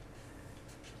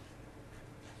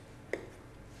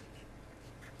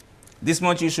this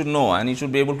much you should know and you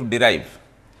should be able to derive.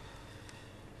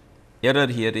 Error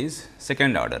here is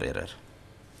second order error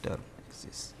term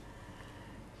exists.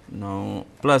 Now,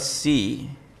 plus C.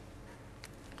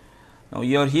 Now,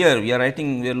 you are here we are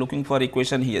writing we are looking for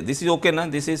equation here, this is okay na,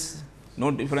 this is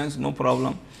no difference, no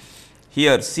problem.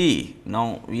 Here C,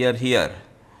 now we are here.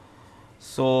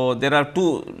 So, there are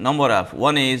two number of,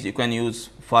 one is you can use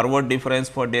forward difference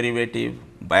for derivative,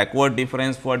 backward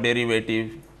difference for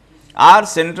derivative or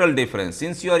central difference.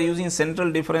 Since you are using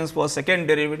central difference for second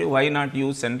derivative, why not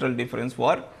use central difference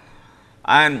for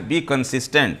and be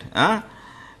consistent.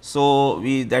 So,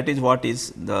 we that is what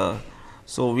is the,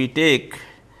 so we take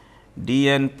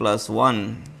dn plus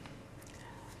 1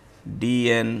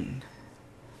 dn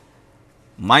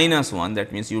minus 1,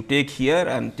 that means you take here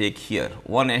and take here,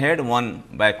 one ahead one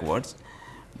backwards,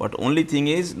 but only thing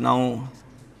is now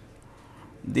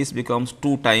this becomes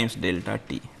 2 times delta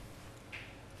t,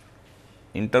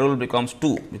 interval becomes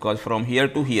 2 because from here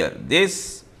to here,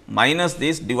 this minus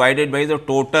this divided by the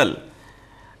total.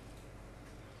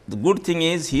 The good thing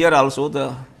is here also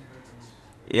the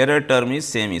error term is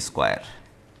same square,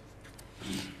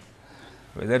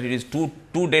 whether it is 2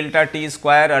 delta t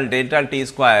square or delta t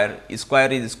square,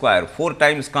 square is square, 4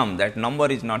 times come, that number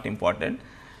is not important,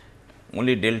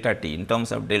 only delta t in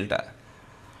terms of delta.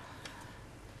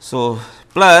 So,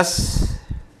 plus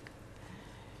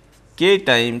k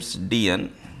times dn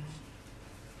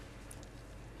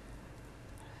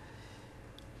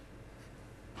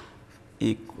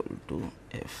equal to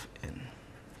f n.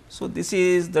 So, this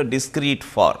is the discrete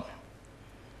form.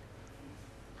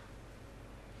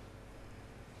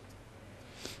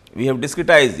 We have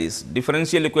discretized this,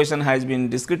 differential equation has been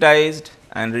discretized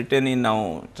and written in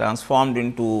now transformed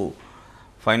into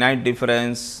finite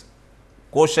difference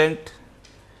quotient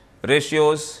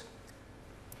ratios,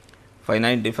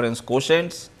 finite difference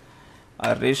quotients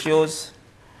are ratios.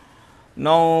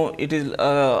 Now, it is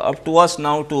up to us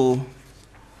now to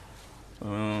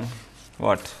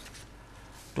what?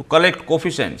 To collect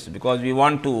coefficients, because we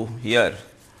want to here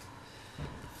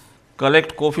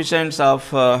collect coefficients of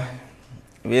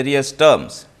various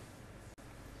terms.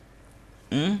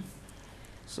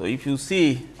 So, if you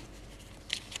see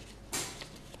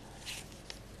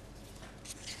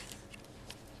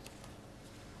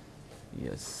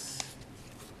yes,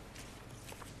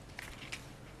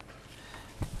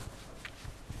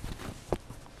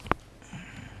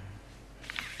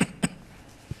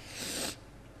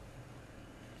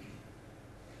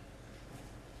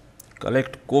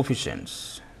 collect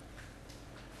coefficients.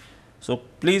 So,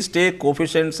 please take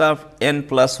coefficients of n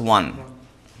plus 1.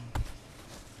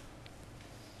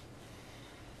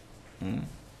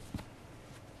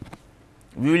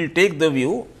 We will take the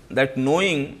view that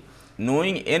knowing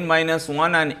n minus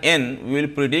 1 and n, we will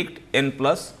predict n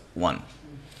plus 1.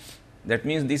 That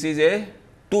means, this is a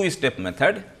 2-step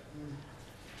method.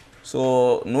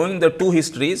 So, knowing the 2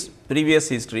 histories, previous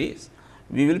histories,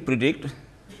 we will predict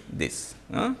this.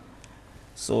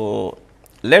 So,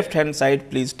 left hand side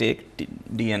please take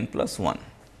dn plus 1.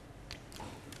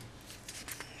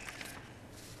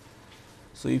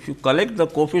 So, if you collect the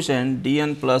coefficient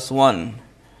dn plus 1,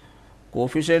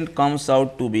 coefficient comes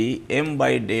out to be m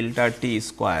by delta t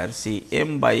square. See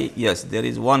m by, yes, there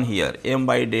is 1 here, m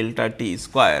by delta t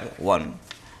square 1.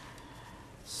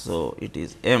 So, it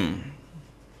is m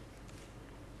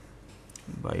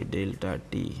by delta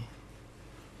t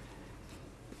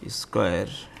square,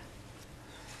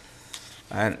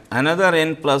 and another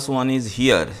n plus 1 is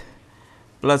here,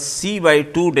 plus c by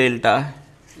 2 delta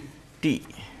t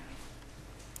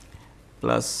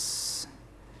plus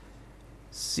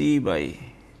c by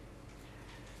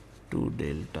 2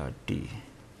 delta t.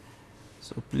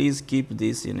 So, please keep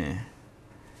this in a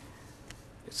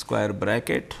square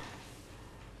bracket,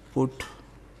 put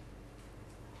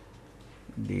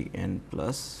dn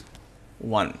plus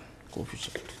 1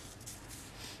 coefficient.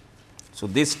 So,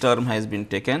 this term has been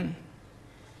taken,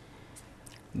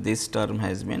 this term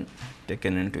has been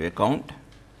taken into account.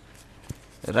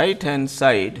 Right hand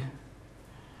side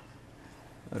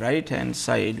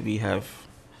we have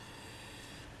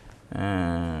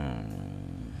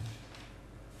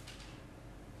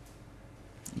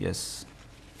yes,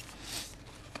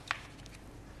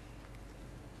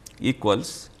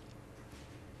 equals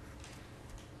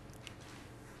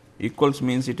equals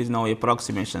means it is now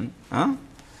approximation, because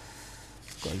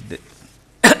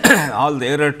all the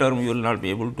error term you will not be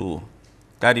able to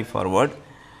carry forward.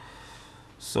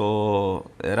 So,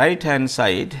 right hand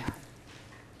side,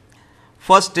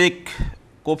 first take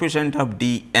coefficient of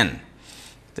d n.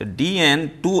 So, d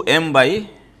n 2 m by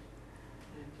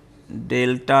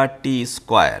delta t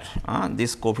square,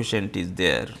 this coefficient is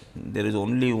there, there is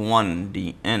only one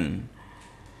d n.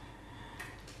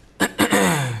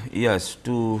 Yes,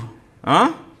 to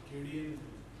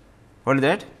what is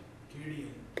that?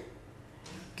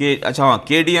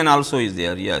 KDN also is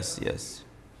there, yes, yes,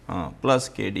 plus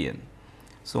KDN.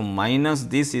 So, minus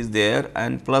this is there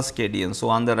and plus KDN. So,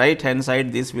 on the right hand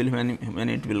side this will when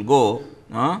it will go,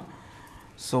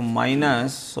 so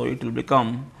minus, so it will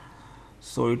become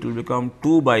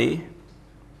 2 by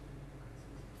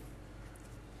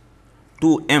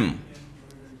 2 m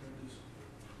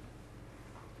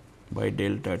by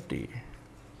delta t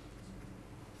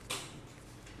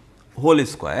whole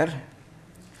square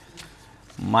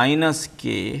minus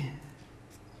k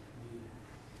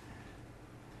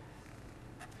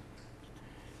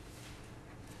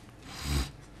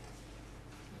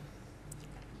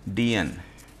dn.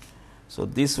 So,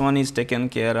 this one is taken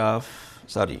care of,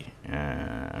 sorry,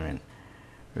 I mean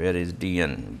where is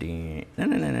dn,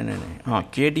 no,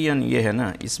 kdn ये है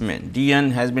ना, इसमें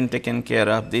dn has been taken care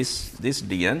of, this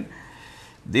dn,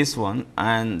 this one,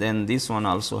 and then this one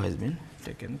also has been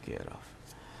taken care of.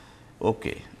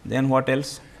 Okay. Then what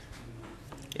else?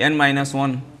 N minus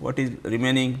 1, what is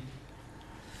remaining?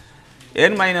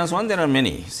 N minus 1, there are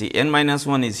many. See, n minus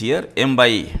 1 is here, m by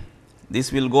e.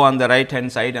 This will go on the right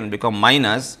hand side and become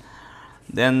minus.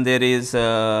 Then there is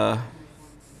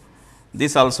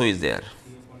this also is there,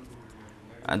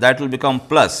 and that will become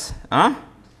plus.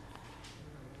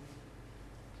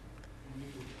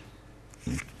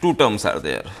 Two terms are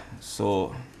there.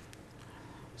 So,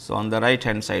 on the right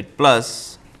hand side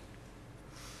plus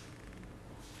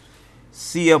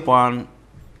c upon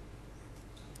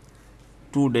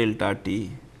 2 delta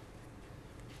t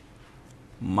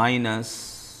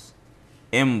minus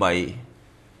m by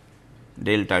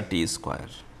delta t square.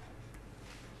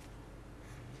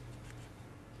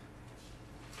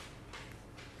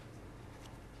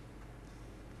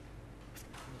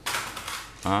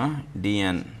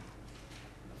 dn.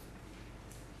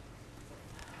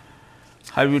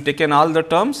 Have you taken all the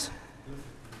terms?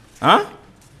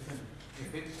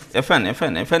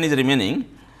 Fn is remaining.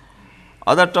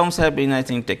 Other terms have been, I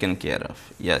think, taken care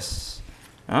of. Yes.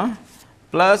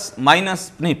 Plus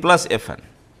minus plus Fn.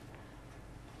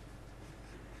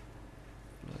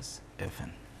 Plus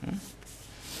Fn.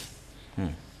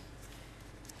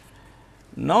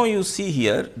 Now, you see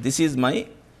here, this is my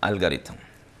algorithm.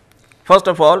 First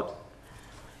of all,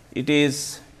 it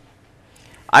is,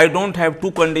 I do not have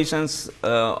two conditions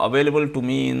available to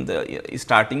me in the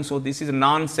starting. So, this is a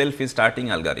non-self starting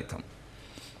algorithm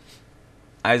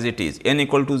as it is. N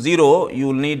equal to 0, you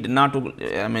will need not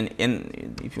to, I mean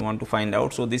n if you want to find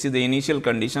out. So, this is the initial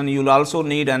condition. You will also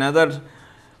need another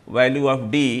value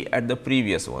of d at the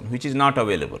previous one, which is not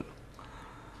available.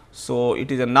 So,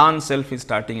 it is a non-self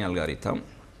starting algorithm.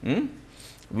 We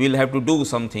will have to do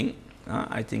something.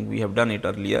 I think we have done it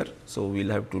earlier. So, we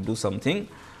will have to do something.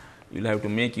 You will have to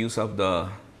make use of the,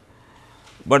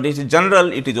 but it is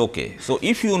general, it is okay. So,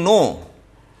 if you know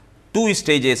 2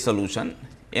 stages solution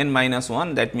n minus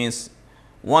 1, that means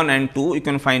 1 and 2 you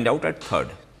can find out at third.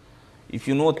 If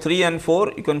you know 3 and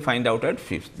 4 you can find out at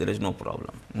fifth, there is no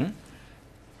problem.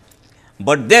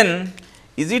 But then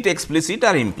is it explicit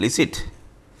or implicit?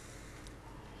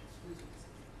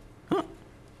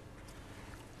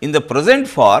 In the present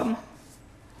form,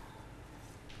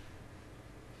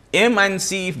 M and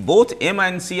C, if both M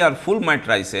and C are full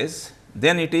matrices,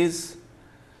 then it is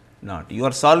not. You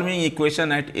are solving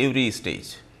equation at every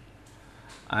stage.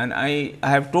 And I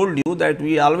have told you that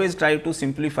we always try to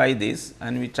simplify this,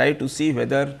 and we try to see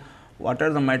whether what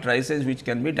are the matrices which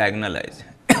can be diagonalized.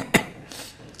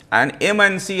 And M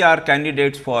and C are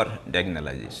candidates for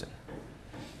diagonalization.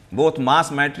 Both mass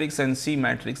matrix and C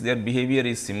matrix, their behavior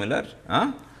is similar,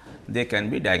 they can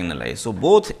be diagonalized. So,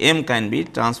 both M can be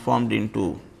transformed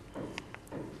into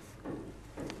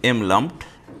M lumped,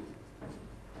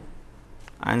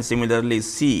 and similarly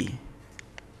C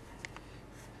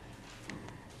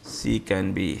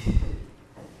can be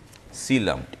C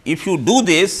lumped. If you do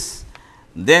this,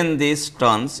 then this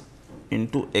turns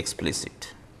into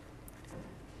explicit.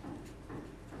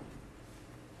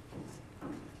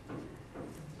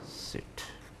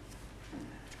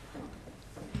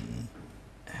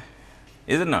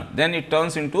 Is it not? Then it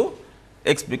turns into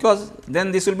x, because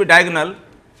then this will be diagonal.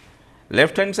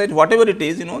 left hand side whatever it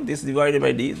is, this divided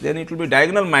by d, then it will be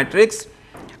diagonal matrix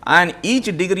and each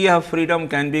degree of freedom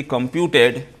can be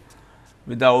computed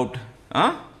without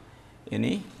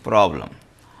any problem.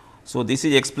 So, this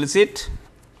is explicit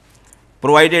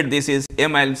provided this is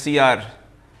M and C are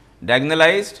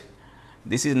diagonalized.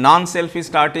 This is non-self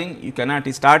starting, you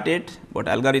cannot start it, but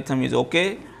algorithm is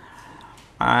okay.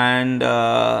 And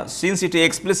since it is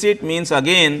explicit means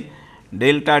again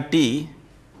delta t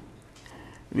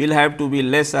will have to be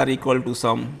less or equal to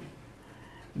some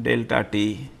delta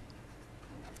t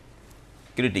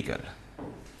critical.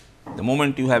 The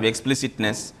moment you have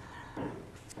explicitness,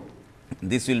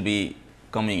 this will be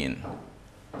coming in.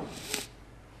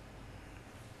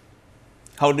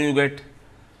 How do you get?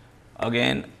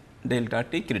 Again delta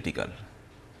t critical,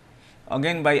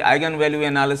 again by eigenvalue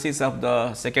analysis of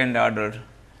the second order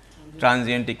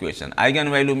transient equation.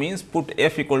 Eigenvalue means put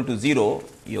f equal to 0,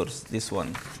 yours this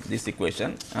one, this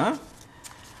equation,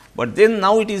 but then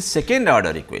now it is second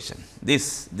order equation,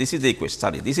 this is the equation,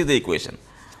 sorry, this is the equation.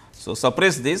 So,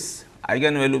 suppress this,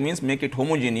 eigenvalue means make it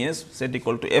homogeneous, set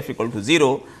equal to f equal to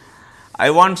 0.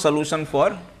 I want solution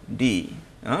for d.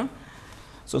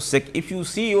 So, if you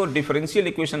see your differential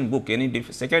equation book, any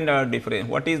second order difference,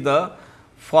 what is the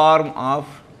form of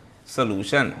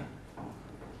solution?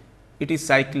 It is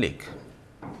cyclic,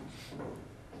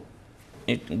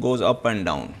 it goes up and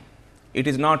down, it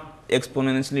is not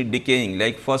exponentially decaying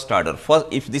like first order. First,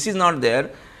 if this is not there,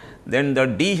 then the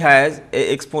d has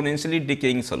a exponentially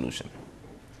decaying solution.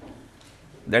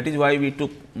 That is why we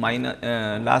took minus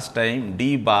last time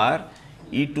d bar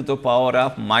e to the power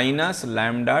of minus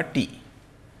lambda t.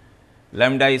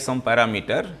 Lambda is some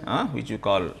parameter which you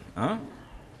call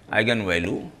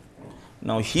eigenvalue.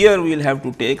 Now, here we will have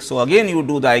to take. So, again you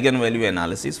do the eigenvalue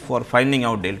analysis for finding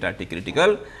out delta t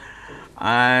critical,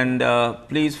 and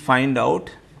please find out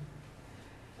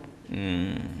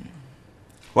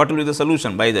what will be the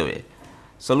solution. By the way,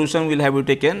 solution will have you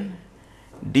taken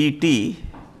dt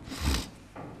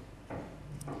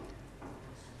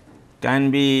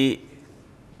can be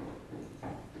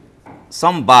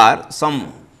some bar,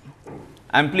 some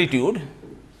amplitude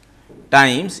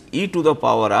times e to the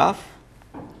power of,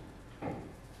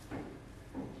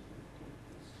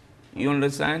 you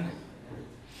understand,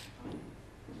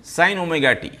 sin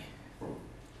omega t,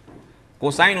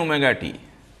 cosine omega t.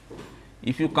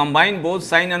 If you combine both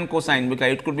sin and cosine,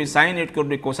 because it could be sin, it could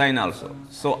be cosine also.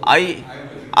 So, I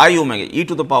omega, e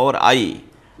to the power I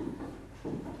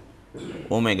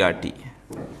omega t.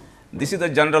 This is the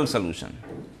general solution.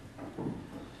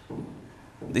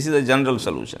 This is the general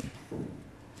solution.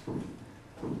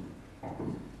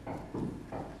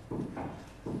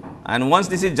 And once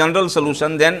this is general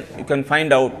solution, then you can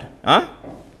find out.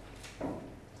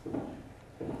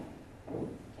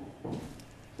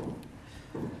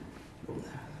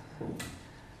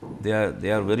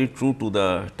 They are very true to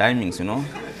the timings,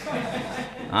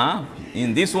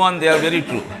 In this one, they are very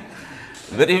true,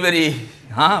 very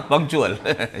punctual.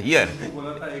 Here.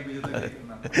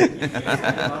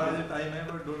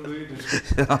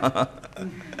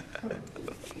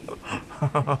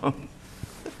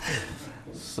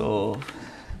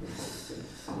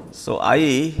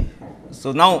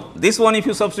 So now this one, if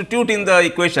you substitute in the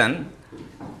equation,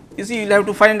 you see you will have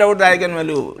to find out the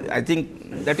eigenvalue. I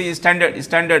think that is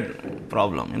standard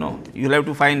problem. You will have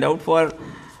to find out for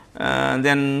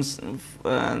then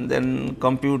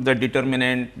compute the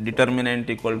determinant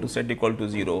equal to set equal to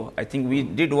 0. I think we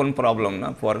did one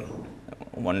problem for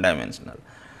one dimensional.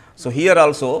 So, here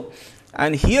also,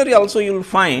 and here also you will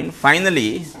find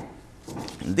finally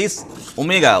this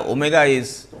omega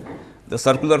is the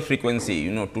circular frequency,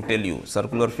 to tell you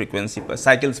circular frequency per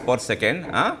cycles per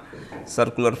second,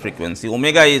 circular frequency.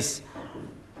 Omega is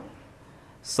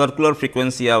circular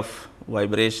frequency of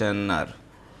vibration or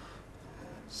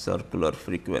circular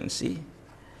frequency.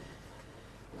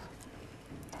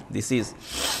 This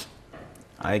is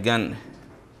eigen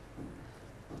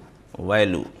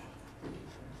value.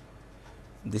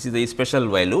 This is the special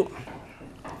value.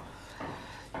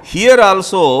 Here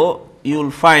also you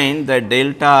will find that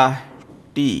delta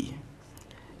t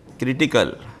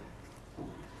critical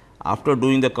after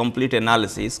doing the complete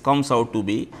analysis comes out to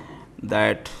be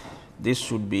that this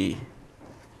should be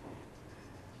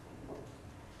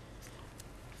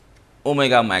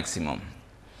omega maximum.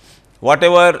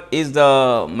 Whatever is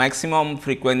the maximum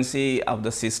frequency of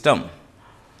the system,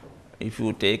 if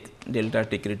you take delta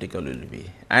t critical will be.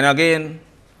 And again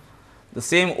the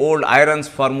same old Iron's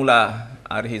formula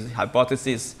or his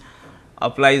hypothesis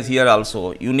applies here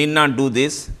also. You need not do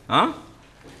this.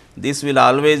 This will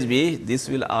always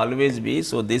be.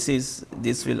 So,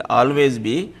 this will always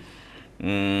be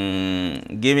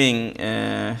giving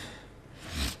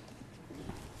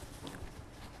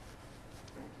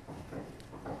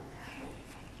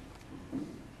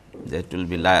that will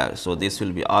be so this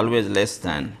will be always less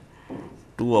than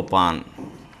 2 upon.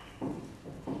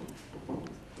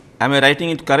 Am I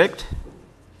writing it correct?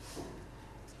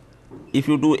 If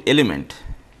you do element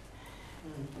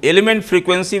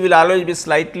frequency will always be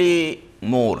slightly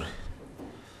more.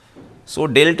 So,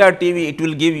 delta T V it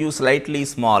will give you slightly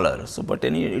smaller. So, but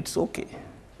anyway it is okay.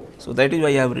 So, that is why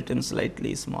I have written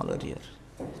slightly smaller here.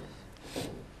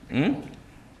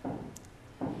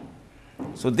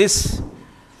 So, this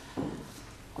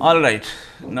all right.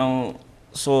 Now,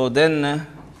 so then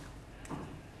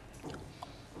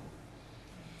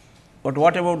but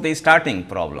what about the starting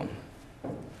problem?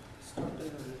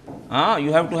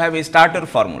 You have to have a starter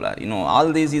formula. You know,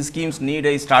 all these schemes need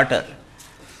a starter.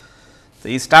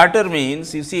 The starter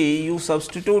means, you see, you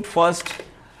substitute first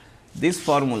this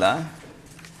formula,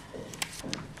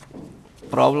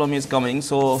 problem is coming.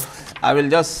 So, I will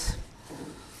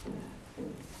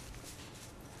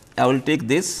take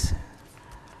this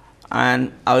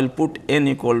and I will put n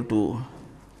equal to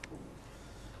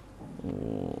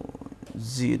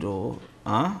 0,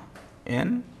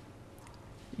 n,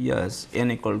 yes, n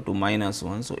equal to minus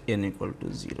 1. So, n equal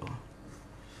to 0.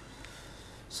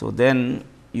 So, then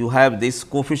you have this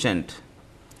coefficient.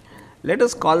 Let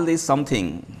us call this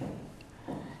something,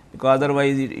 because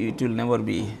otherwise it will never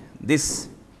be this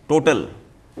total.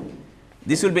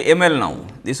 This will be ML now,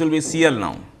 this will be CL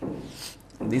now.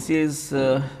 This is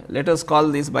let us call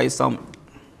this by some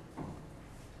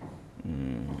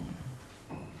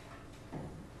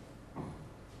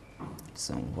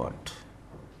somewhat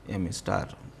M star,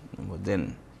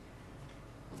 then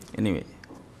anyway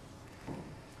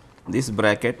this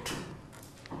bracket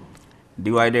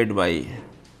divided by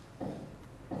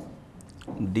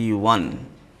D1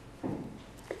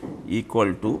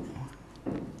 equal to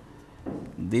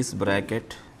this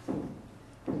bracket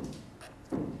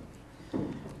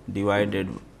divided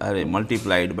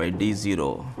multiplied by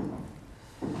D0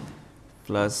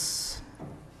 plus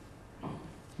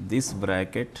this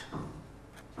bracket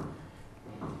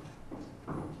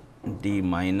D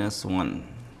minus 1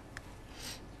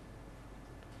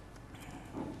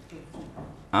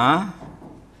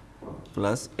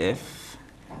 plus F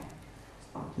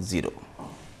 0.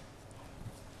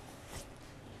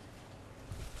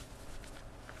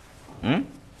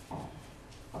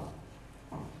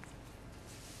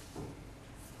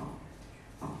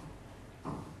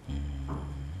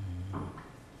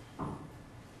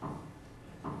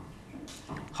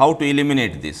 How to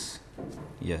eliminate this?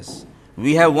 Yes,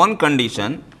 we have one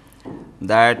condition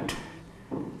that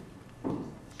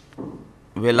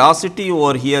velocity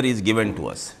over here is given to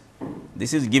us.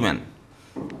 This is given.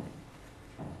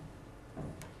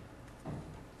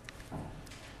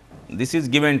 This is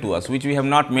given to us, which we have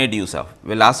not made use of.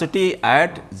 Velocity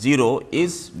at 0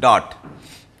 is dot,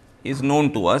 is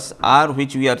known to us, or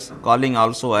which we are calling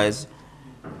also as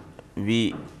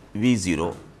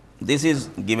V0. This is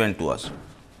given to us.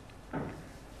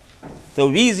 So,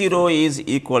 V0 is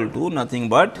equal to nothing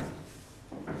but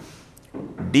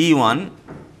D1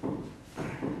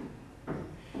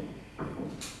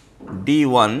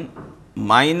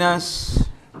 minus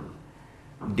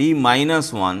D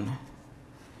minus 1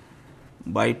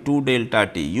 by 2 delta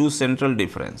T, use central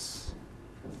difference.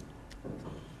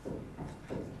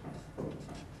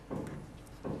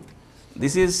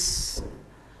 This is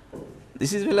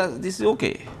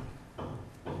okay.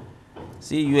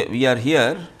 See, we are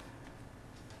here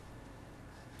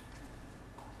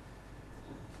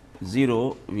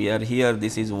 0, we are here,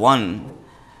 this is 1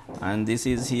 and this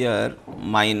is here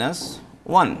minus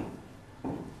 1.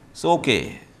 So,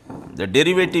 okay, the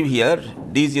derivative here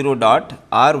d0 dot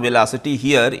r velocity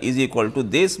here is equal to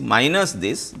this minus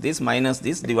this minus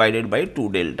this divided by 2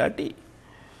 delta t.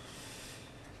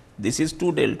 This is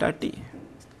 2 delta t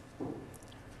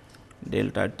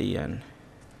and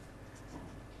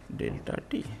delta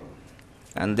t,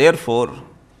 and therefore,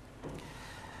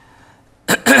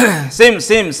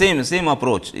 same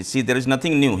approach. You see, there is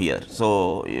nothing new here.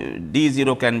 So,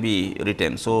 d0 can be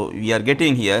written. So, we are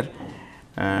getting here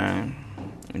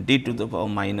d to the power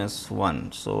minus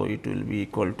 1. So, it will be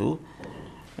equal to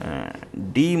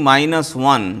d minus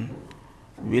 1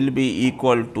 will be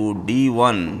equal to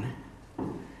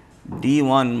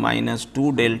d1 minus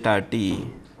 2 delta t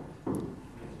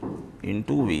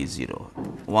into V0.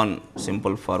 One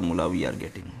simple formula we are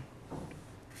getting.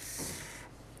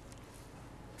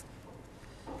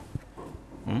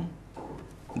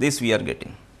 This we are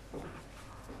getting.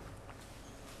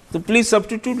 So, please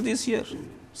substitute this here,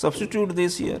 substitute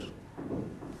this here.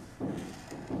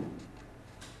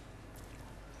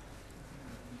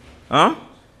 Huh?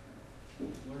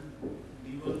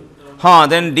 D1 term.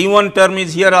 Then D1 term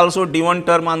is here also, D1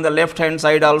 term on the left hand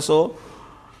side also.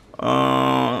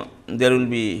 There will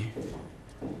be,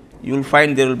 you will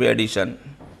find there will be addition.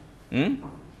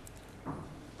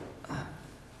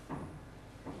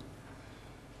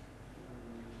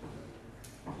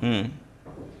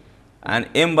 And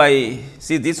m by,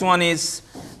 see this one is,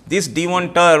 this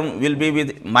D1 term will be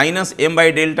with minus m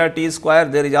by delta t square,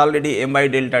 there is already m by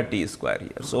delta t square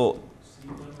here. So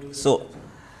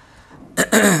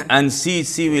and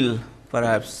C will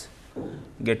perhaps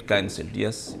get cancelled,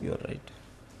 yes, you are right.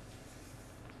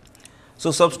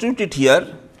 So, substitute it here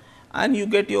and you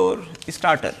get your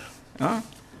starter,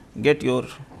 get your,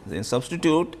 then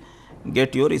substitute,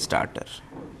 get your starter.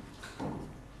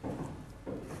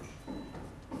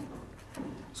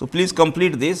 So, please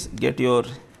complete this, get your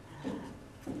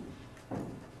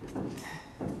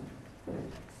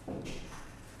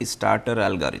starter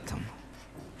algorithm.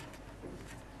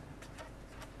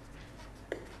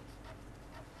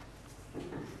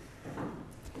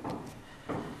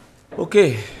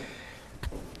 Okay.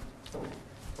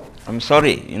 I am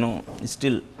sorry,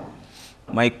 still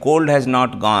my cold has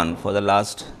not gone for the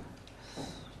last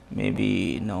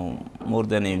maybe now more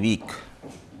than a week.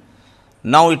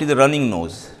 Now it is a running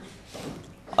nose.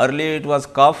 Earlier it was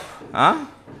cough,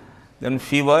 then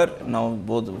fever. Now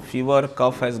both fever,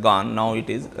 cough has gone. Now it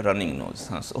is running nose.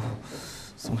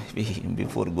 So maybe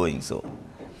before going. So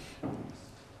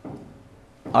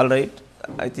all right.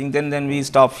 I think then we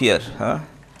stop here.